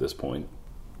fact at this point.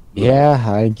 Yeah,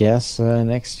 I guess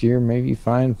next year maybe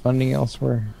find funding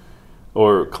elsewhere.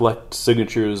 Or collect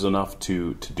signatures enough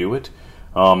to do it.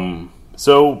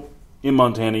 So, in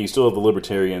Montana, you still have the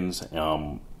Libertarians.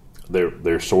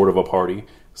 They're sort of a party.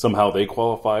 Somehow they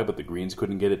qualify, but the Greens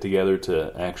couldn't get it together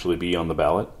to actually be on the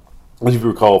ballot. As you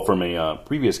recall from a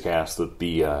previous cast, that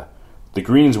the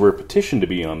Greens were petitioned to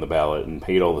be on the ballot and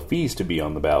paid all the fees to be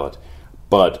on the ballot,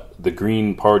 but the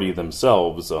Green Party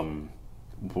themselves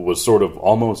was sort of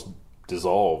almost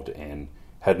dissolved and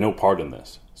had no part in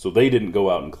this. So they didn't go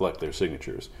out and collect their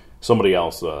signatures. Somebody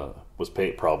else was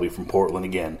paid, probably from Portland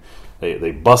again.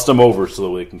 They bust them over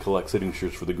so they can collect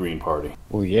signatures for the Green Party.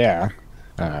 Well, yeah.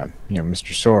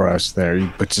 Mr. Soros there, he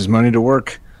puts his money to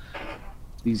work.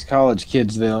 These college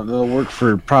kids, they'll work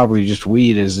for probably just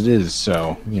weed as it is,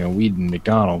 so, weed and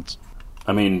McDonald's.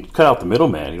 I mean, cut out the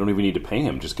middleman. You don't even need to pay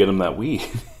him. Just get him that weed.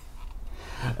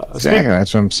 Exactly,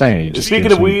 that's what I'm saying. You just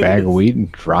speaking of weed, a bag of weed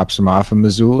and drops them off in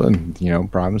Missoula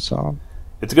and, problem solved.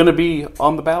 It's going to be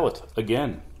on the ballot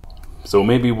again. So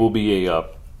maybe we'll be a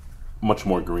much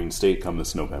more green state come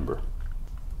this November.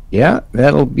 Yeah,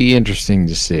 that'll be interesting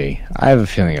to see. I have a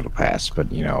feeling it'll pass, but,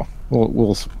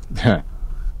 we'll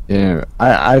yeah,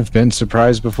 I've been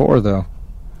surprised before, though.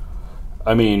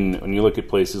 I mean, when you look at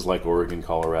places like Oregon,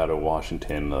 Colorado,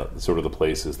 Washington, sort of the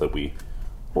places that we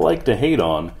like to hate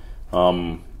on,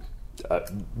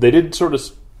 they did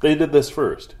this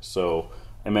first. So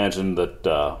I imagine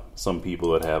that some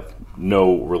people that have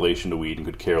no relation to weed and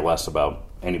could care less about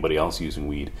anybody else using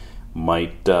weed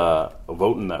might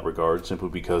vote in that regard, simply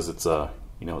because it's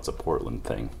You know, it's a Portland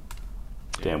thing.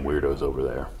 Damn weirdos over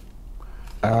there.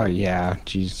 Oh, yeah.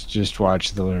 Geez, just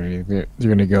watch they're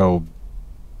going to go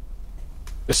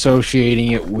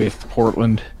associating it with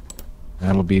Portland.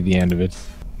 That'll be the end of it.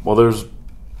 Well, there's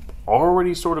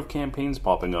already sort of campaigns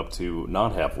popping up to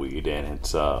not have weed, and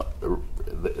it's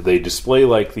they display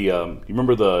like the you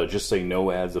remember the Just Say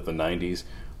No ads of the 90s,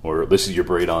 or this is your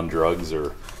braid on drugs,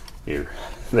 or here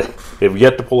they've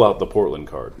yet to pull out the Portland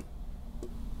card.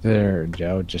 There,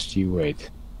 Joe, just you wait.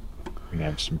 We're gonna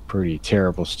have some pretty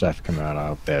terrible stuff come out,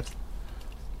 I'll bet.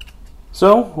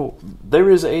 So there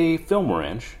is a film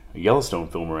ranch. Yellowstone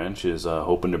Film Ranch is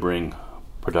hoping to bring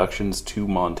productions to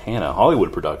Montana.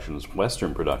 Hollywood Productions,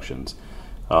 Western Productions.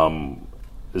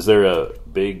 Is there a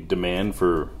big demand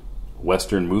for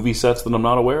Western movie sets that I'm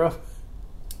not aware of?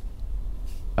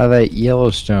 That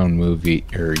Yellowstone movie,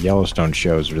 or Yellowstone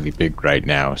show is really big right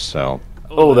now, so...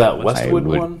 Oh, that Westwood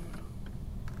one?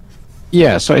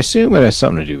 Yeah, so I assume it has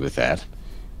something to do with that.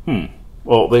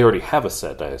 Well, they already have a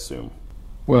set, I assume.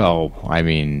 Well, I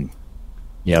mean,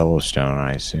 Yellowstone,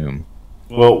 I assume.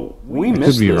 Well, we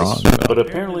missed be this, wrong, but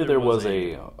apparently there was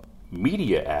a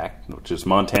Media Act, which is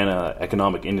Montana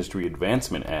Economic Industry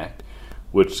Advancement Act,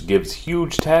 which gives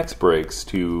huge tax breaks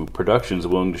to productions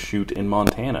willing to shoot in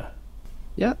Montana.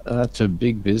 Yeah, that's a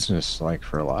big business, like,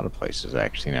 for a lot of places,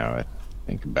 actually, now I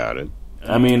think about it.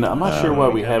 I mean, I'm not sure why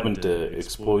we haven't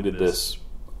exploited this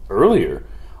earlier.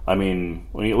 I mean,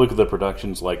 when you look at the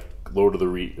productions like Lord of the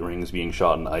Rings being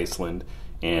shot in Iceland,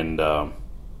 and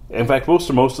in fact, most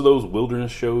of those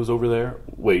wilderness shows over there.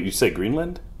 Wait, you say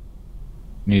Greenland?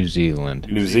 New Zealand.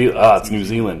 New Zealand. Ah, it's New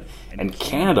Zealand, and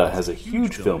Canada has a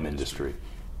huge film industry.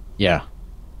 Yeah.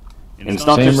 And it's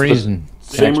not Same just reason.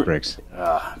 Tax breaks.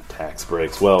 Tax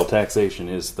breaks. Well, taxation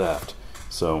is theft.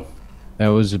 So That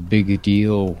was a big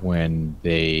deal when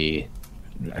they...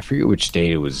 I forget which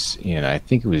state it was in. I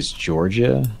think it was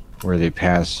Georgia, where they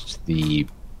passed the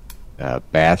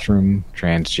bathroom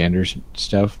transgender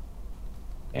stuff.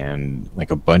 And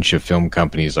like a bunch of film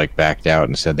companies like backed out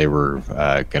and said they were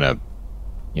gonna,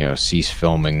 cease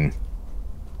filming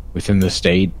within the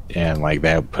state, and like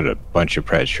that put a bunch of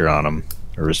pressure on them,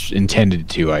 or was intended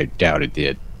to. I doubt it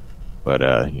did, but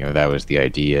that was the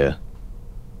idea.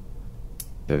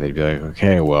 That they'd be like,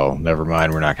 okay, well, never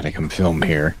mind, we're not going to come film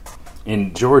here.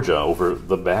 in Georgia over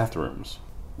the bathrooms.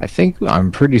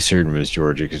 I'm pretty certain it was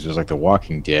Georgia, because it was like The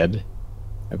Walking Dead,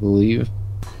 I believe.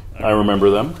 I remember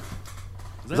them.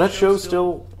 Is that show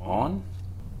still on?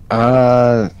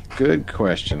 Good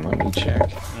question. Let me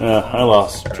check. I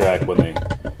lost track when they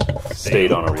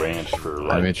stayed on a ranch for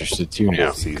like I'm interested too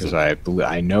now, because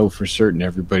I know for certain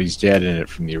everybody's dead in it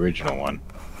from the original one.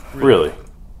 Really?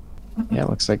 Yeah, it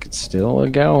looks like it's still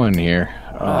going here.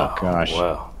 Oh gosh.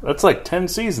 Wow. That's like 10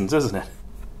 seasons, isn't it?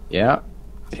 Yeah.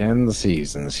 10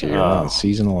 seasons here. We're on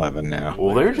season 11 now.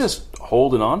 Well, they're just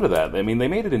holding on to that. I mean, they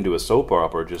made it into a soap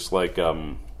opera, just like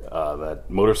that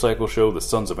motorcycle show, The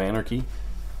Sons of Anarchy.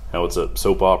 How it's a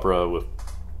soap opera with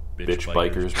bitch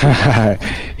bikers.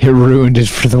 It ruined it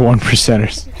for the one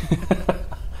percenters.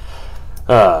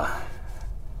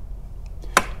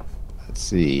 Let's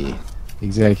see.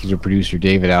 Executive producer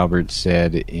David Albert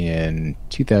said in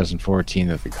 2014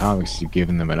 that the comics have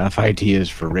given them enough ideas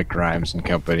for Rick Grimes and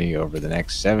company over the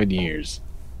next 7 years.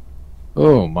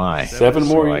 Oh my! 7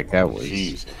 more? Like that was.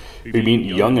 Jeez. You mean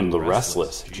Young and the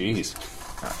Restless? Jeez.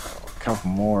 A couple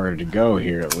more to go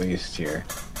here, at least here.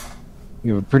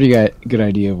 We have a pretty good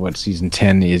idea of what season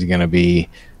 10 is going to be.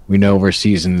 We know where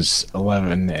seasons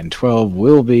 11 and 12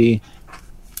 will be.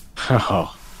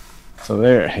 Oh. So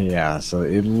so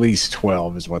at least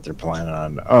 12 is what they're planning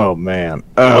on. Oh, man.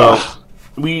 Well,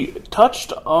 we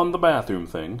touched on the bathroom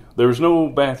thing. There's no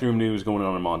bathroom news going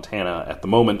on in Montana at the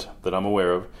moment that I'm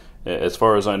aware of. As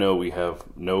far as I know, we have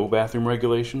no bathroom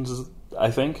regulations, I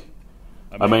think.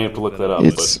 I may have to look that up.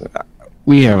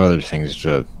 We have other things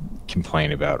to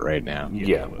complain about right now.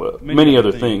 Yeah, many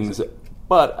other things.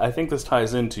 But I think this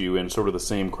ties into, and sort of the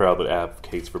same crowd that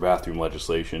advocates for bathroom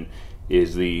legislation,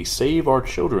 is the Save Our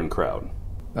Children crowd.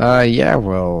 Yeah,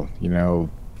 well,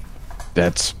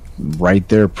 that's right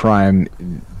there prime.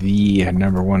 The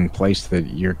number one place that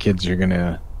your kids are going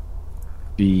to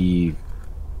be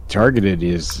targeted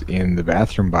is in the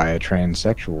bathroom by a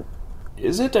transsexual.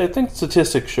 Is it? I think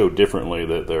statistics show differently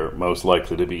that they're most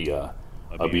likely to be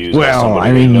abused. Well, by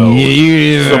I mean,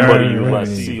 somebody who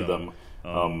lets see them.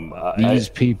 These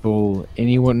people,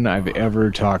 anyone I've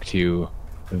ever talked to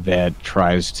that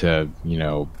tries to,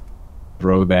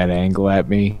 throw that angle at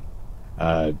me,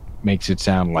 makes it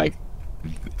sound like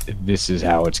this is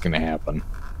how it's going to happen.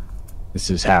 This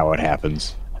is how it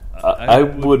happens. I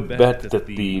would bet that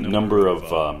the number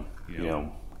of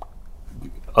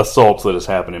assaults that has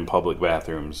happened in public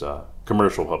bathrooms,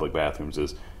 commercial public bathrooms,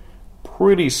 is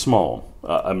pretty small.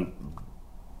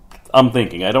 I'm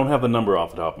thinking. I don't have the number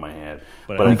off the top of my head,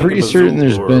 but I'm pretty certain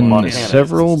there's been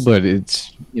several. But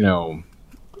it's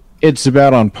it's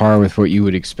about on par with what you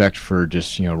would expect for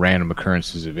just random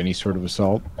occurrences of any sort of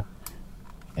assault,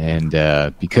 and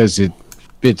because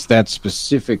it's that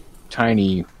specific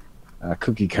tiny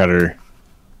cookie cutter,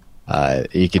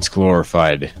 it gets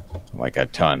glorified like a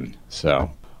ton.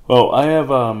 So. Well, I have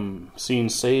seen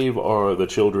Save the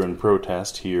Children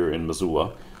protest here in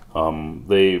Missoula.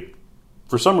 They,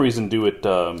 for some reason, do it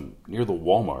near the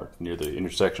Walmart, near the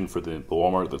intersection for the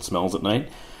Walmart that smells at night,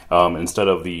 instead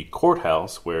of the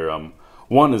courthouse, where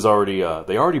one is already,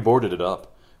 they already boarded it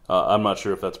up. I'm not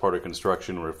sure if that's part of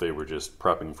construction or if they were just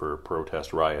prepping for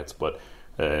protest riots, but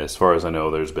as far as I know,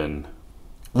 there's been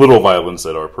little violence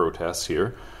at our protests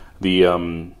here. The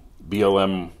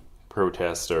BLM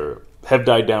protests have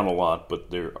died down a lot, but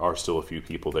there are still a few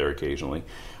people there occasionally.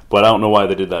 But I don't know why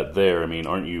they did that there. I mean,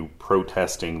 aren't you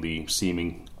protesting the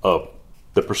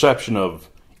the perception of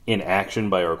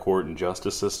inaction by our court and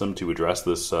justice system to address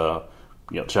this,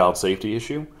 child safety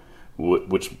issue?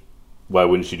 Why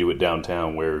wouldn't you do it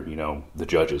downtown where the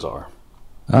judges are?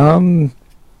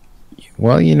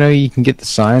 Well, you can get the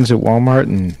signs at Walmart,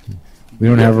 and we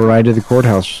don't have a ride to the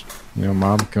courthouse.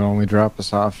 Mom can only drop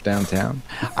us off downtown.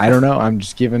 I don't know. I'm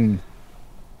just giving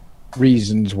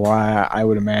reasons why I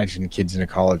would imagine kids in a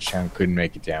college town couldn't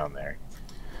make it down there.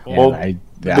 Well, the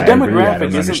demographic I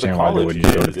don't understand why they wouldn't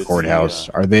go to the courthouse.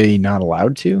 The, Are they not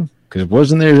allowed to? Because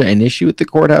wasn't there an issue at the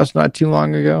courthouse not too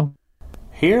long ago?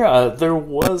 Here, there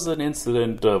was an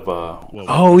incident of...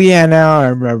 oh, yeah, now I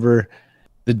remember.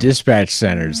 The dispatch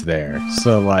center's there.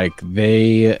 So,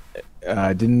 they...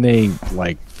 didn't they,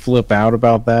 flip out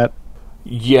about that?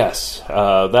 Yes,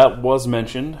 that was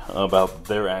mentioned about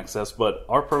their access, but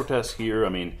our protests here,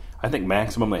 I think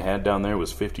maximum they had down there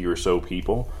was 50 or so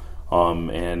people,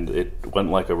 and it went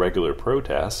like a regular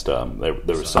protest. There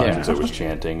were signs, there was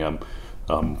chanting.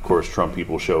 Of course, Trump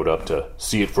people showed up to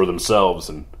see it for themselves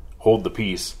and hold the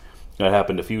peace. That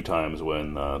happened a few times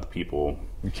when the people...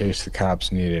 In case the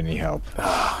cops need any help.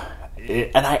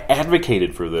 And I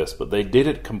advocated for this, but they did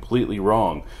it completely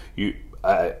wrong.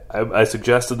 I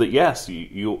suggested that yes,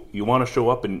 you want to show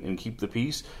up and keep the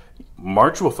peace,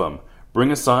 march with them,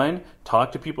 bring a sign,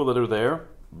 talk to people that are there,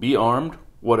 be armed,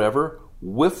 whatever,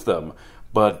 with them.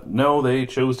 But no, they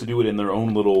chose to do it in their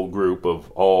own little group of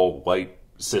all white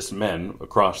cis men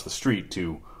across the street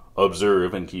to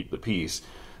observe and keep the peace.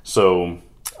 So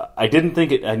I didn't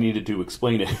think I needed to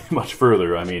explain it much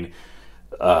further.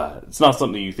 It's not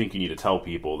something you think you need to tell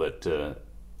people that,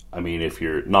 if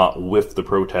you're not with the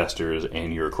protesters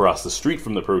and you're across the street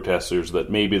from the protesters, that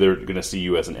maybe they're going to see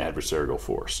you as an adversarial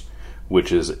force,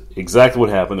 which is exactly what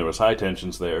happened. There was high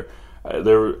tensions there.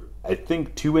 There were, I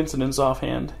think, 2 incidents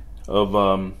offhand of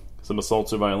some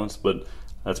assaults or violence, but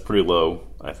that's pretty low,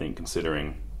 I think,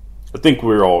 considering... I think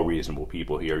we're all reasonable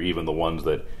people here, even the ones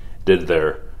that did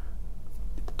their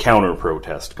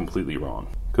counter-protest completely wrong.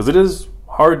 Because it is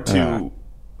hard to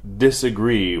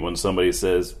disagree when somebody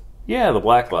says, yeah, the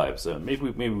Black Lives,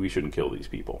 maybe we shouldn't kill these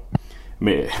people.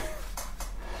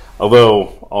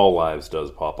 Although all lives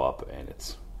does pop up, and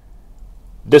it's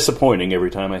disappointing every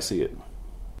time I see it.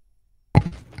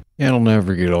 Yeah, it'll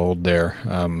never get old there.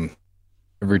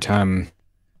 Every time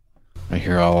I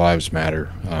hear all lives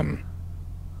matter,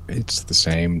 it's the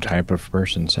same type of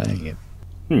person saying it.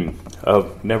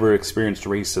 I've never experienced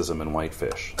racism in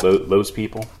Whitefish. Those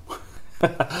people?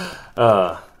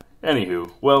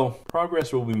 Anywho, well,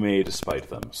 progress will be made despite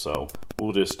them, so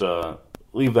we'll just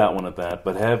leave that one at that.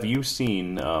 But have you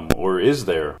seen, or is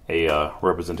there a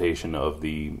representation of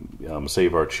the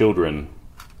Save Our Children?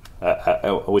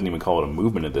 I wouldn't even call it a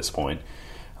movement at this point.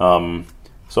 So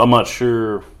I'm not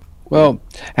sure. Well,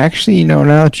 actually, now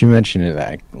that you mention it,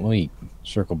 let me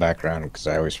circle back around because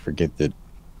I always forget that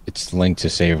it's linked to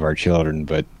Save Our Children,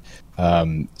 but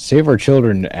Save Our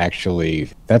Children, actually,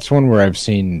 that's one where I've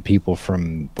seen people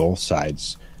from both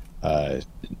sides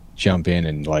jump in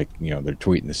and, they're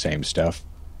tweeting the same stuff.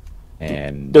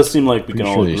 And it does seem like we can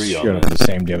all agree on that. The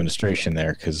same demonstration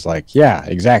there, because, yeah,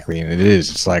 exactly, and it is.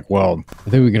 It's I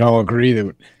think we can all agree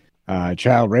that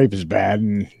child rape is bad,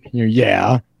 and,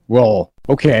 yeah, well,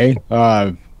 okay,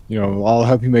 I'll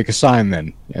help you make a sign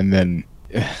then, and then...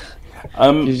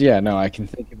 I can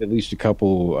think of at least a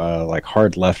couple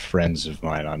hard left friends of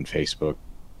mine on Facebook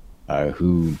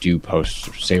who do post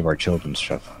Save Our Children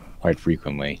stuff quite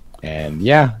frequently. And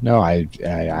I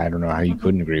don't know how you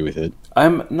couldn't agree with it.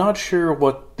 I'm not sure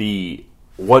what the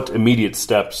what immediate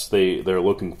steps they're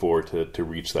looking for to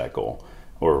reach that goal,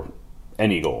 or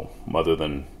any goal other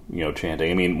than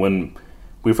chanting. I mean, when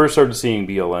we first started seeing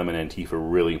BLM and Antifa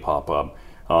really pop up,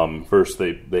 first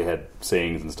they had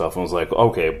sayings and stuff, and I was like,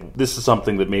 okay, this is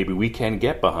something that maybe we can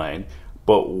get behind,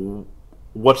 but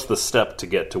what's the step to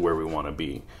get to where we want to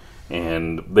be?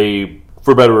 And they,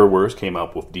 for better or worse, came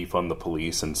up with defund the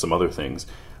police and some other things.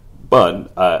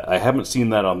 But I haven't seen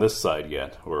that on this side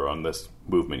yet, or on this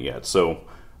movement yet. So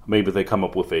maybe they come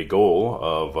up with a goal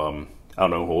of, I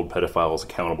don't know, hold pedophiles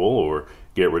accountable, or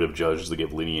get rid of judges that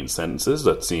give lenient sentences.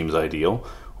 That seems ideal.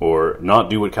 Or not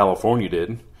do what California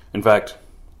did. In fact,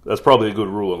 that's probably a good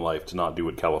rule in life, to not do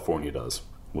what California does.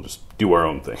 We'll just do our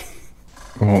own thing.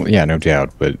 Well, yeah, no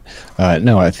doubt. But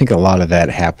no, I think a lot of that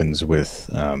happens with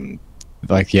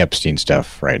like the Epstein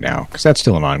stuff right now, because that's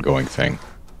still an ongoing thing.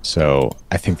 So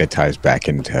I think that ties back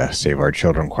into Save Our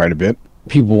Children quite a bit.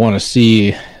 People want to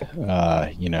see,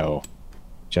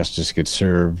 justice get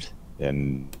served,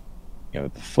 and to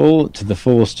the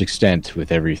fullest extent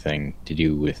with everything to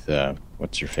do with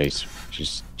what's her face,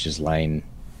 Giselle.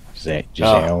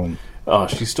 Oh,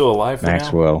 she's still alive for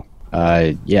Maxwell.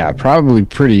 Yeah, probably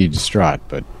pretty distraught,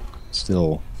 but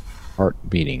still heart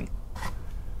beating,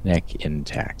 neck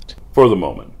intact for the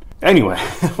moment. Anyway,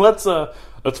 let's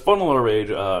funnel our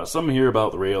rage. Some hear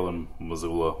about the rail in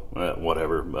Missoula,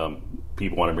 whatever.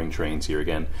 People want to bring trains here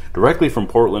again, directly from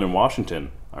Portland and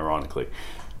Washington, ironically.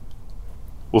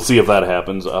 We'll see if that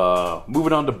happens.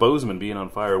 Moving on to Bozeman being on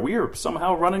fire. We are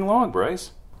somehow running long,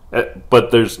 Bryce.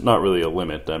 But there's not really a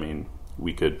limit. I mean,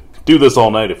 we could do this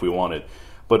all night if we wanted.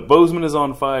 But Bozeman is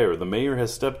on fire. The mayor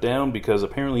has stepped down because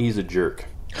apparently he's a jerk.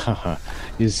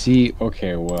 You see,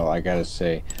 okay, well, I gotta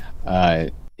say,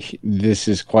 this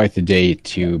is quite the day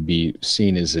to be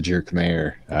seen as a jerk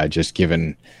mayor, just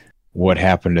given what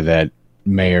happened to that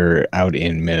mayor out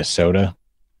in Minnesota.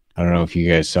 I don't know if you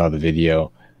guys saw the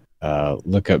video.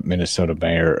 Look up Minnesota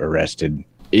mayor arrested.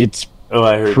 It's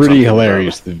pretty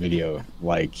hilarious, the video.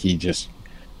 Like, he just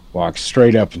walks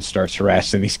straight up and starts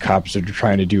harassing these cops that are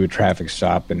trying to do a traffic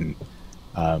stop, and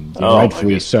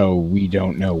rightfully so. We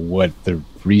don't know what the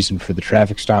reason for the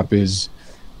traffic stop is,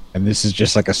 and this is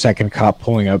just like a second cop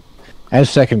pulling up, as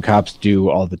second cops do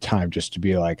all the time, just to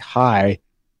be like, "Hi,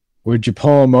 what'd you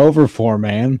pull him over for,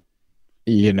 man?"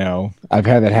 I've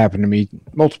had that happen to me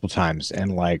multiple times,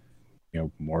 and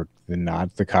more than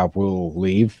not, the cop will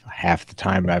leave. Half the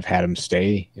time I've had him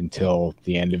stay until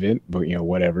the end of it, but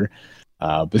whatever.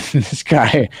 But this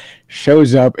guy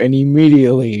shows up and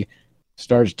immediately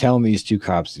starts telling these two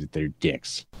cops that they're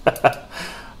dicks.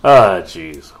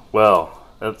 Jeez. Well,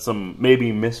 that's some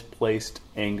maybe misplaced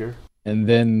anger. And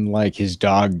then, his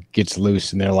dog gets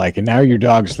loose, and they're like, "And now your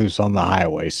dog's loose on the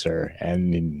highway, sir."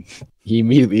 And he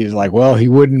immediately is like, "Well, he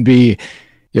wouldn't be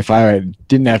if I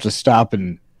didn't have to stop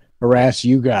and harass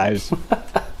you guys."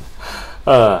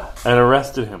 And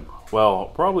arrested him. Well,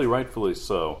 probably rightfully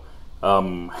so.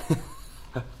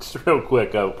 Just real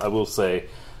quick, I will say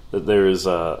that there is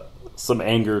some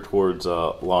anger towards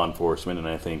law enforcement, and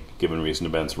I think, given recent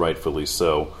events, rightfully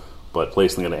so. But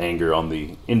placing that anger on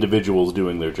the individuals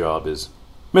doing their job is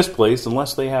misplaced,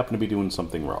 unless they happen to be doing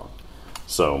something wrong.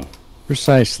 So,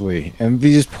 precisely. And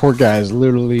these poor guys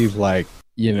literally,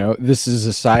 this is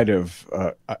a side of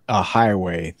a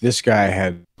highway. This guy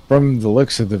had, from the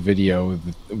looks of the video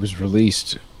that was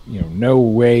released, no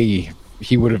way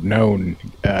he would have known,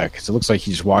 because it looks like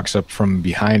he just walks up from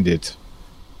behind it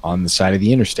on the side of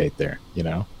the interstate there,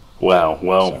 Wow,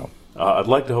 well, I'd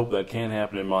like to hope that can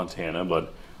happen in Montana,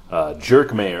 but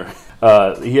jerk mayor.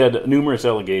 He had numerous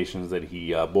allegations that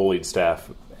he bullied staff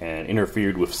and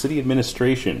interfered with city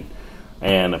administration,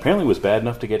 and apparently was bad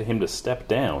enough to get him to step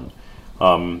down.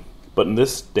 But in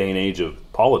this day and age of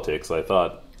politics, I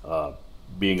thought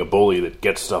being a bully that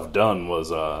gets stuff done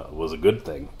was a good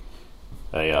thing.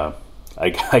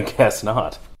 I guess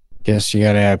not. Guess you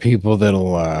gotta have people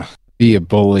that'll be a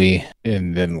bully,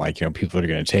 and then people are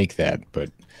gonna take that. But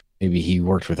maybe he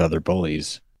worked with other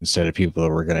bullies instead of people that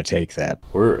were gonna take that.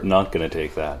 We're not gonna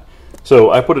take that.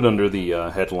 So I put it under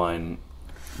the headline,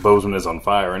 Bozeman is on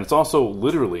fire, and it's also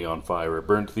literally on fire. It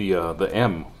burnt the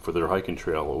M for their hiking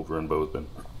trail over in Bozeman.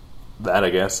 That,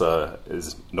 I guess,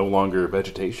 is no longer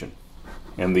vegetation.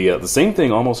 And the same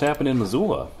thing almost happened in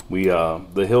Missoula.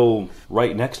 The hill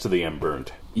right next to the M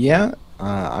burned. Yeah,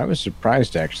 I was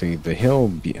surprised, actually. The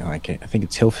hill, I think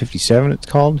it's Hill 57 it's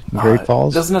called, in Great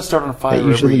Falls. Doesn't it start on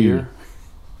fire every year?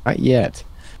 Not yet.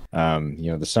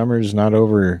 The summer's not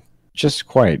over just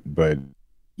quite, but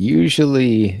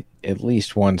usually at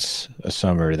least once a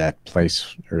summer that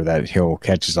place or that hill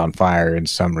catches on fire in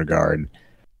some regard.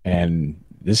 And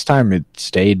this time it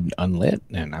stayed unlit,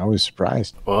 and I was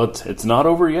surprised. Well, it's not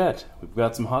over yet. We've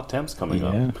got some hot temps coming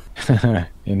up. Yeah,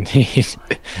 indeed.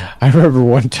 I remember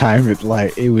one time it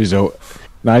was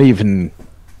not even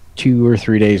 2 or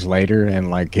 3 days later,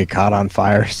 and like it caught on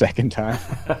fire a second time.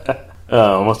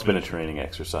 It must have been a training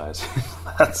exercise.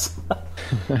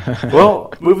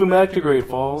 Well, moving back to Great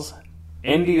Falls,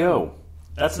 NDO.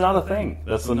 That's not a thing.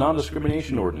 That's the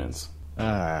non-discrimination ordinance.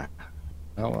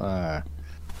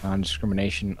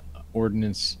 Non-discrimination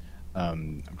ordinance.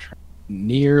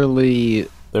 Nearly.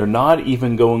 They're not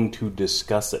even going to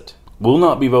discuss it. Will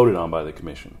not be voted on by the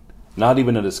commission. Not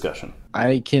even a discussion.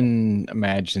 I can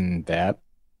imagine that.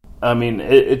 I mean,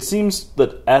 it seems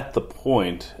that at the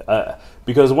point,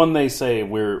 because when they say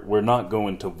we're not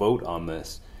going to vote on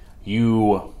this,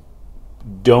 you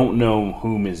don't know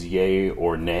whom is yay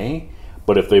or nay.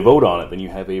 But if they vote on it, then you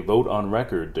have a vote on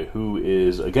record to who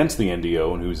is against the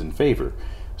NDO and who's in favor.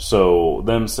 So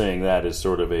them saying that is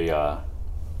sort of the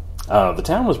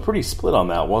town was pretty split on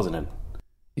that, wasn't it?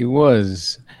 It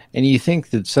was. And you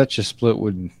think that such a split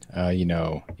would,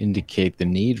 indicate the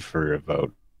need for a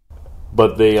vote.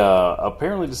 But they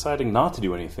apparently deciding not to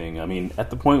do anything. I mean, at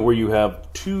the point where you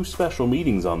have 2 special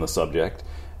meetings on the subject,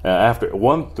 after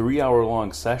one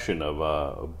 3-hour-long session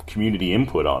of community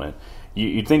input on it,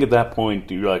 you'd think at that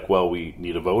point, you're like, well, we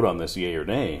need a vote on this, yay or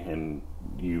nay, and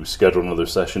you schedule another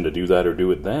session to do that or do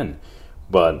it then.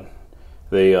 But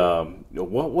they,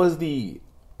 what was the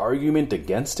argument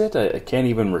against it? I can't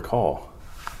even recall.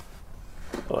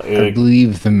 I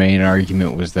believe the main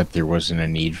argument was that there wasn't a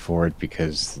need for it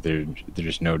because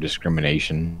there's no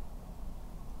discrimination.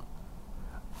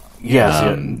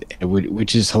 Yes,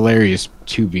 which is hilarious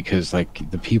too, because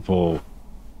like the people,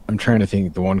 I'm trying to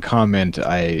think. The one comment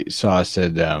I saw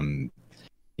said, I've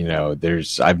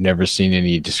never seen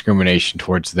any discrimination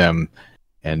towards them,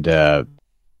 and if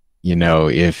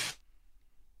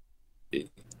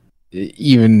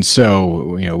even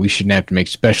so, we shouldn't have to make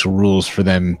special rules for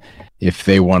them if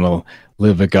they want to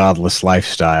live a godless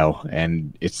lifestyle.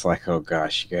 And it's like, oh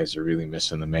gosh, you guys are really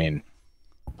missing the main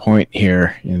point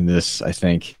here in this, I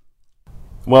think.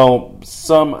 Well,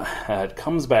 it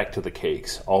comes back to the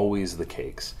cakes. Always the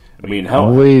cakes. I mean,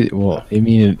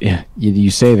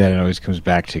 you say that it always comes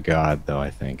back to God, though, I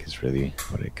think, is really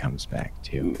what it comes back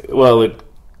to. Well, it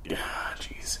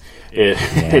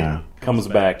comes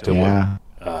back to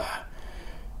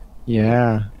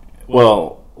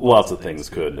Well, lots of things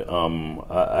could.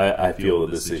 I feel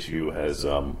that this issue has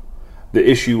the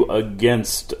issue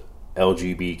against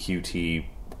LGBTQ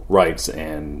rights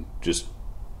and just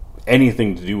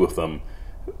anything to do with them,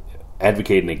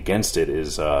 advocating against it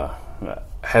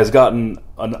has gotten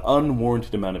an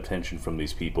unwarranted amount of attention from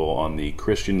these people on the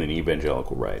Christian and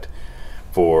evangelical right.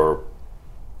 For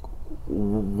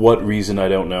what reason, I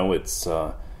don't know. It's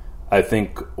I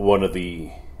think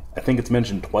it's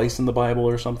mentioned twice in the Bible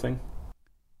or something.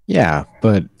 Yeah,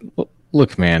 but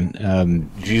look,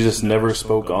 man. Jesus never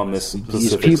spoke on this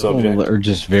specific these subject. People are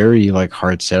just very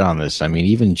hard set on this. I mean,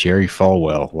 even Jerry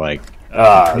Falwell,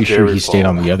 I'm pretty sure he stayed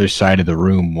on the other side of the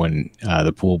room when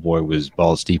the pool boy was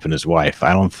balls deep in his wife.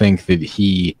 I don't think that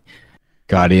he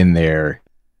got in there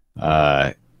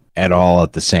at all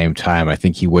at the same time. I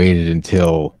think he waited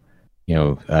until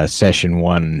session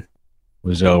 1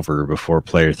 was over before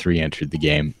player 3 entered the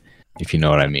game, if you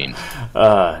know what I mean.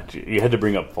 You had to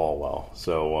bring up Falwell.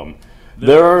 So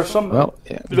there are some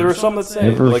that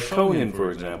say, like Cohen,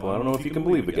 for example. I don't know if you can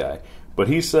believe the guy, but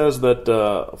he says that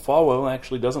Falwell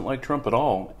actually doesn't like Trump at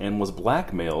all and was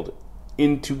blackmailed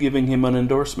into giving him an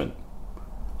endorsement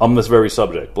on this very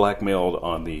subject, blackmailed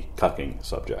on the cucking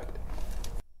subject.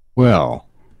 Well,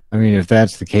 I mean, if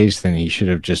that's the case, then he should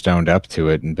have just owned up to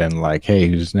it and been like, hey,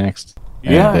 who's next?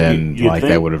 And then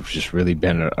that would have just really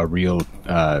been a real,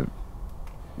 I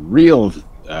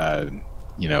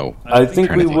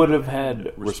think we would have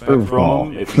had respect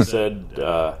from him if he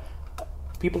said,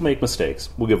 people make mistakes.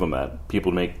 We'll give them that.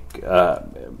 People make,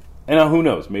 and now who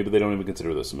knows? Maybe they don't even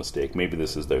consider this a mistake. Maybe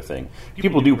this is their thing.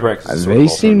 People do practice. They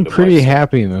seemed pretty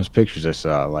happy in those pictures I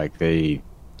saw. That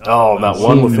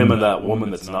one with him and that woman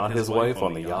that's not his wife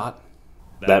on the yacht.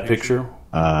 That picture.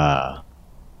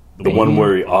 The one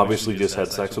where he obviously just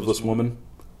had sex with this woman,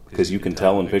 because you can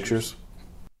tell in pictures.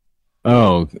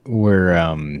 Oh,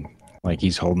 where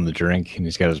he's holding the drink and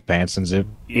he's got his pants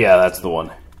unzipped. Yeah, that's the one.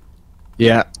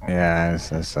 Yeah, I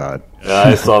saw it.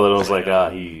 I saw that. I was like,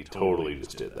 he totally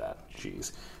just did that.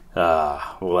 Jeez.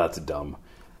 Well, that's dumb.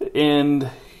 And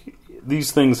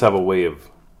these things have a way of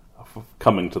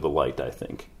coming to the light, I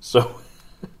think. So,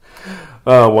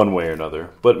 one way or another.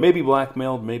 But maybe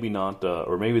blackmailed, maybe not,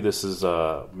 or maybe this is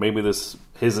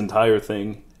his entire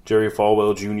thing. Jerry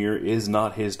Falwell Jr. is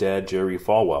not his dad, Jerry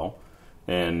Falwell,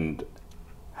 and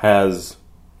has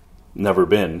never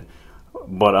been.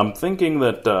 But I'm thinking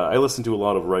that I listen to a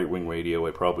lot of right-wing radio.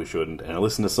 I probably shouldn't. And I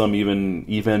listen to some even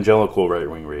evangelical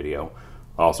right-wing radio.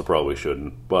 Also probably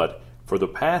shouldn't. But for the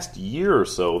past year or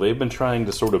so, they've been trying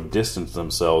to sort of distance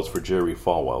themselves for Jerry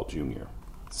Falwell Jr.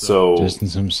 So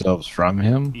distance themselves from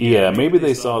him? Yeah, maybe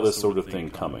they saw this sort of thing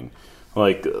coming.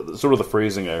 Like, sort of the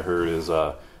phrasing I heard is,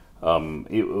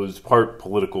 it was part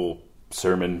political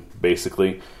sermon,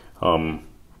 basically. And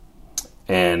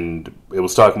it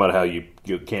was talking about how you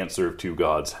can't serve two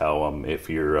gods. How if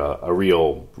you're a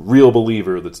real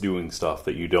believer that's doing stuff,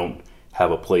 that you don't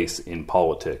have a place in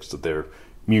politics, that they're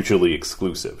mutually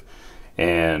exclusive.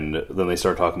 And then they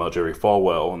start talking about Jerry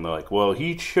Falwell, and they're like, well,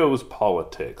 he chose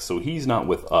politics, so he's not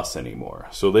with us anymore.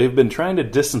 So they've been trying to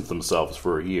distance themselves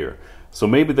for a year. So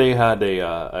maybe they had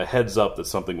a heads up that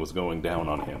something was going down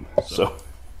on him. So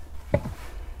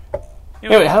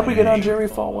anyway, how'd we get on Jerry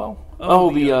Falwell? Oh,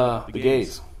 the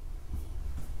gays.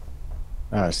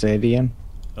 Say it again.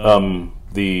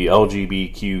 The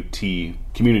LGBTQ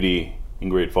community in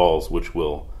Great Falls, which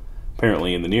will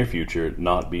apparently in the near future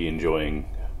not be enjoying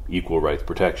equal rights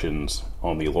protections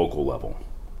on the local level.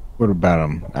 What about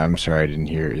them? I'm sorry, I didn't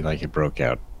hear you. Like, it broke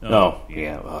out. Oh,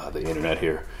 yeah, the internet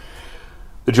here.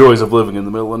 The joys of living in the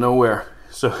middle of nowhere.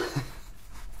 So,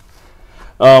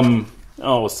 I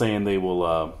was saying they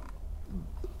will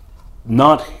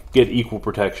not get equal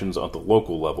protections at the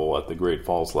local level, at the Great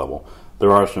Falls level.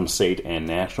 There are some state and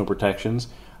national protections,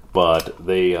 but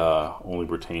they only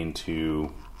pertain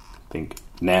to, I think,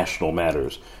 national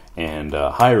matters and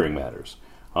hiring matters.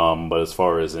 But as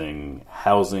far as in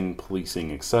housing,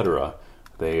 policing, etc.,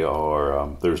 they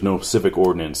are there's no civic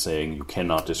ordinance saying you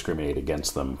cannot discriminate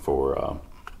against them for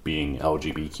being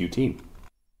LGBTQ.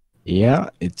 Yeah,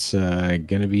 it's going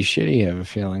to be shitty, I have a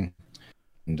feeling.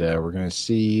 And we're going to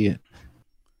see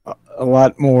a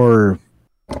lot more,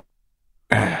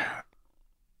 I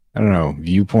don't know,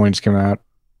 viewpoints come out.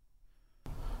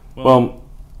 Well,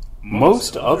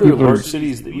 most other large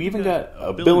cities, we even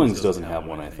got Billings doesn't have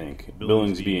one, I think.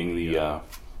 Billings being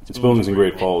it's Billings and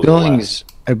Great Falls. Billings,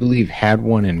 I believe, had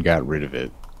one and got rid of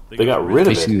it. They got rid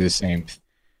of basically it.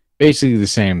 Basically the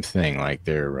same thing. Like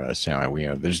they're saying,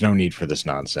 like, there's no need for this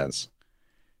nonsense,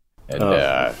 and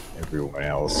everyone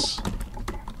else.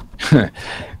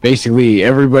 Basically,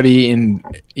 everybody in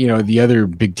the other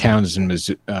big towns in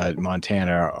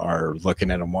Montana are looking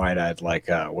at them wide-eyed, like,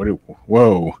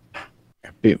 whoa.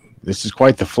 This is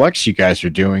quite the flex you guys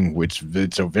are doing, which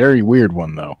it's a very weird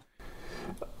one, though.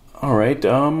 All right.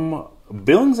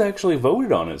 Billings actually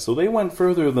voted on it, so they went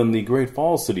further than the Great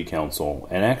Falls City Council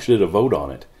and actually did a vote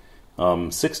on it.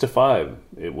 6-5,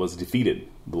 it was defeated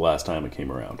the last time it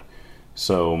came around.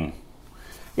 So,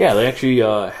 yeah, they actually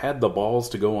had the balls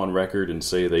to go on record and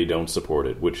say they don't support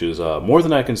it, which is more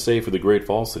than I can say for the Great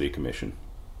Falls City Commission.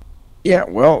 Yeah,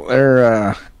 well,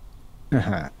 they're...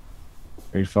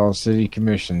 Great Falls City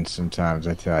Commission sometimes,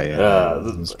 I tell you.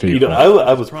 Those people.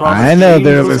 I was promised I know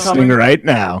they're listening right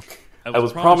now. I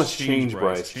was promised change,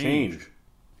 Bryce. Change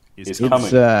is coming.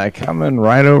 It's coming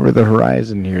right over the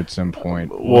horizon here at some point.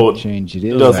 Well, what change it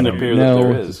is, doesn't appear that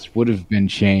there is. This would have been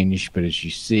changed, but as you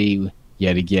see,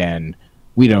 yet again,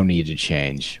 we don't need to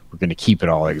change. We're going to keep it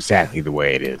all exactly the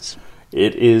way it is.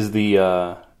 It is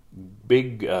the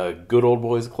big good old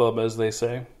boys club, as they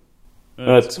say.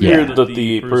 It's weird that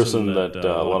the person that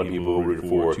a lot of people voted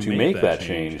for to make that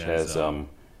change has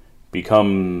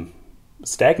become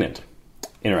stagnant.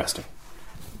 Interesting.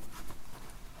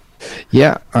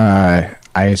 Yeah,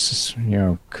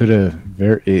 could have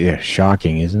very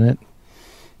shocking, isn't it?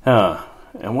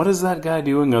 And what is that guy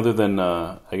doing other than,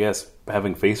 I guess,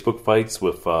 having Facebook fights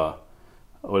with,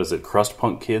 what is it, crust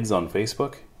punk kids on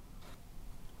Facebook?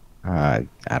 I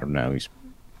don't know.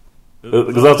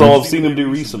 Because that's all I've seen him do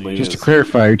recently. Just to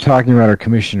clarify, you're talking about our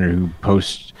commissioner who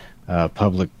posts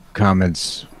public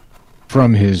comments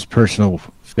from his personal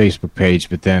Facebook page,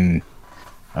 but then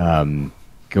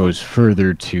goes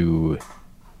further to,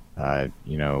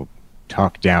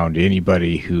 talk down to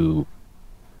anybody who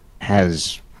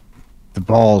has the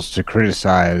balls to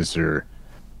criticize or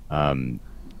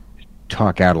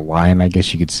talk out of line, I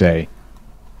guess you could say,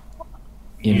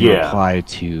 in reply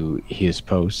to his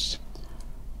posts.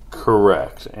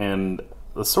 Correct. And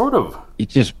the sort of... It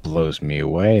just blows me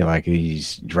away. Like, he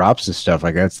drops the stuff.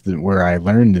 Like, that's where I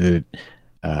learned that,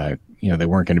 they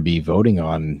weren't going to be voting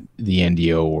on the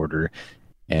NDO order.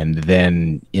 And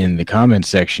then in the comment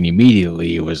section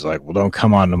immediately, it was like, well, don't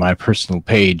come onto my personal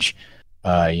page,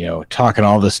 talking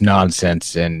all this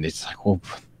nonsense. And it's like, well,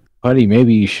 buddy,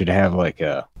 maybe you should have like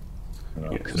a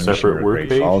Separate work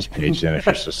page? Falls page, then if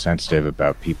you're so sensitive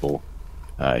about people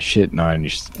shitting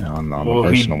on the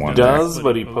personal one. He does,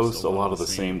 but he posts a lot of the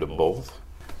same to both.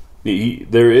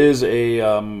 There is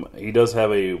he does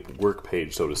have a work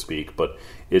page, so to speak, but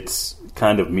it's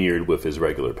kind of mirrored with his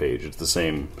regular page. It's the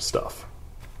same stuff.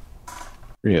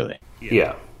 Really?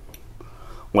 Yeah.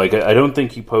 Like, I don't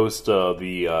think he posts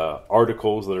the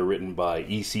articles that are written by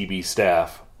ECB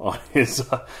staff on his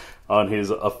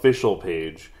official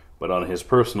page, but on his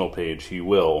personal page he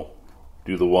will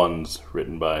do the ones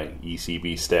written by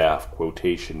ECB staff,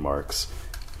 quotation marks.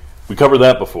 We covered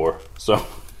that before, so...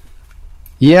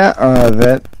 Yeah,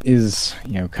 that is,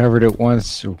 covered it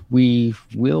once. We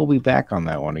will be back on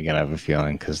that one again, I have a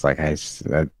feeling, because,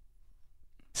 that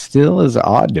still is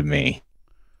odd to me.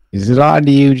 Is it odd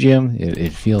to you, Jim?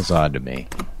 It feels odd to me.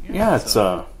 Yeah, it's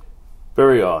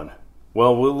very odd.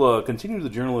 Well, we'll continue the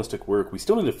journalistic work. We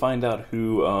still need to find out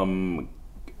who,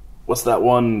 what's that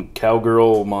one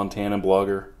cowgirl Montana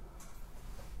blogger?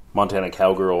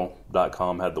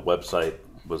 MontanaCowgirl.com had the website,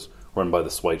 was run by the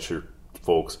Sweatshirt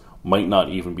folks. Might not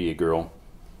even be a girl.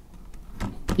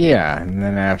 Yeah, and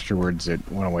then afterwards it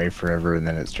went away forever, and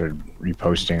then it started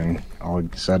reposting all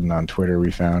of a sudden on Twitter, we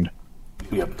found.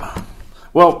 Yep.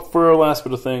 Well, for our last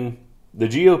bit of thing, the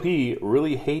GOP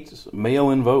really hates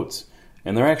mail-in votes,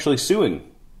 and they're actually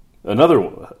suing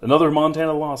another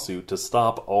Montana lawsuit to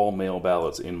stop all mail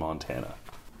ballots in Montana.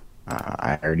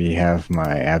 I already have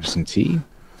my absentee.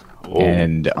 Oh.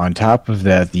 And on top of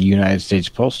that, the United States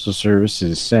Postal Service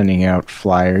is sending out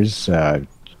flyers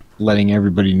letting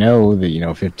everybody know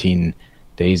that, 15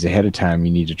 days ahead of time,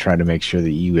 you need to try to make sure that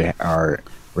you are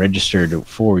registered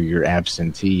for your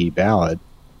absentee ballot.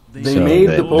 They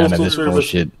made the Postal none of this Service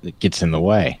bullshit gets in the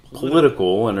way.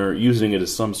 Political, and are using it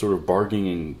as some sort of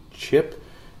bargaining chip.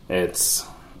 I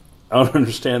don't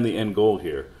understand the end goal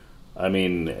here. I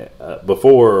mean,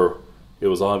 before... it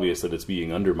was obvious that it's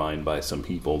being undermined by some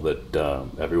people that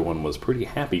everyone was pretty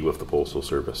happy with the Postal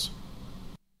Service.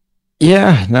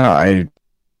 Yeah, no,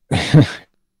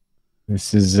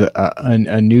 this is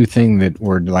a new thing that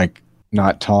we're,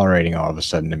 not tolerating all of a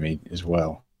sudden to me as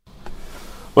well.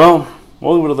 Well,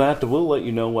 only with that, we'll let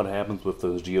you know what happens with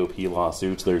those GOP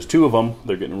lawsuits. There's 2 of them.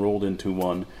 They're getting rolled into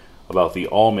one about the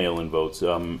all mail-in votes.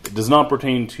 It does not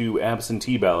pertain to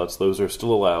absentee ballots. Those are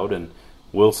still allowed and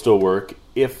will still work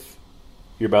if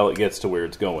your ballot gets to where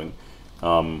it's going.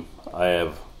 I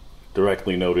have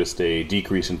directly noticed a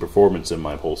decrease in performance in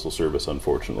my Postal Service,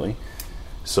 unfortunately.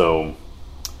 So,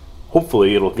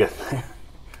 hopefully it'll get there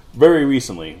very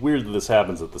recently. Weird that this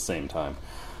happens at the same time.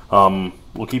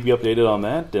 We'll keep you updated on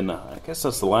that, and I guess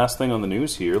that's the last thing on the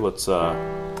news here. Let's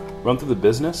run through the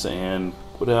business and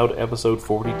put out episode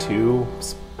 42.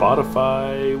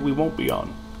 Spotify, we won't be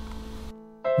on.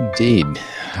 Indeed.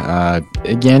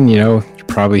 Again, you're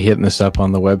probably hitting this up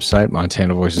on the website,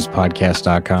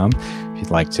 MontanaVoicesPodcast.com. If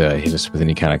you'd like to hit us with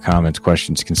any kind of comments,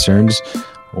 questions, concerns,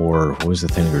 or what was the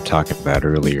thing we were talking about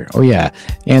earlier? Oh, yeah,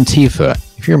 Antifa.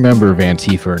 If you're a member of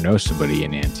Antifa or know somebody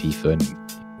in Antifa and you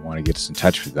want to get us in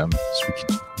touch with them so we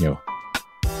can,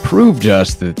 prove to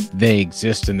us that they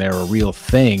exist and they're a real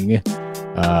thing,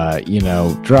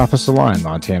 drop us a line,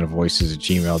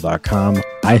 MontanaVoices@gmail.com.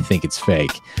 I think it's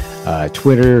fake.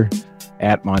 Twitter,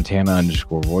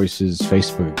 @Montana_Voices,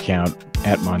 Facebook account,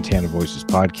 @Montana Voices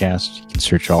Podcast. You can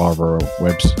search all of our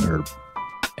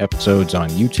episodes on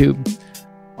YouTube,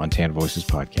 Montana Voices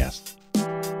Podcast.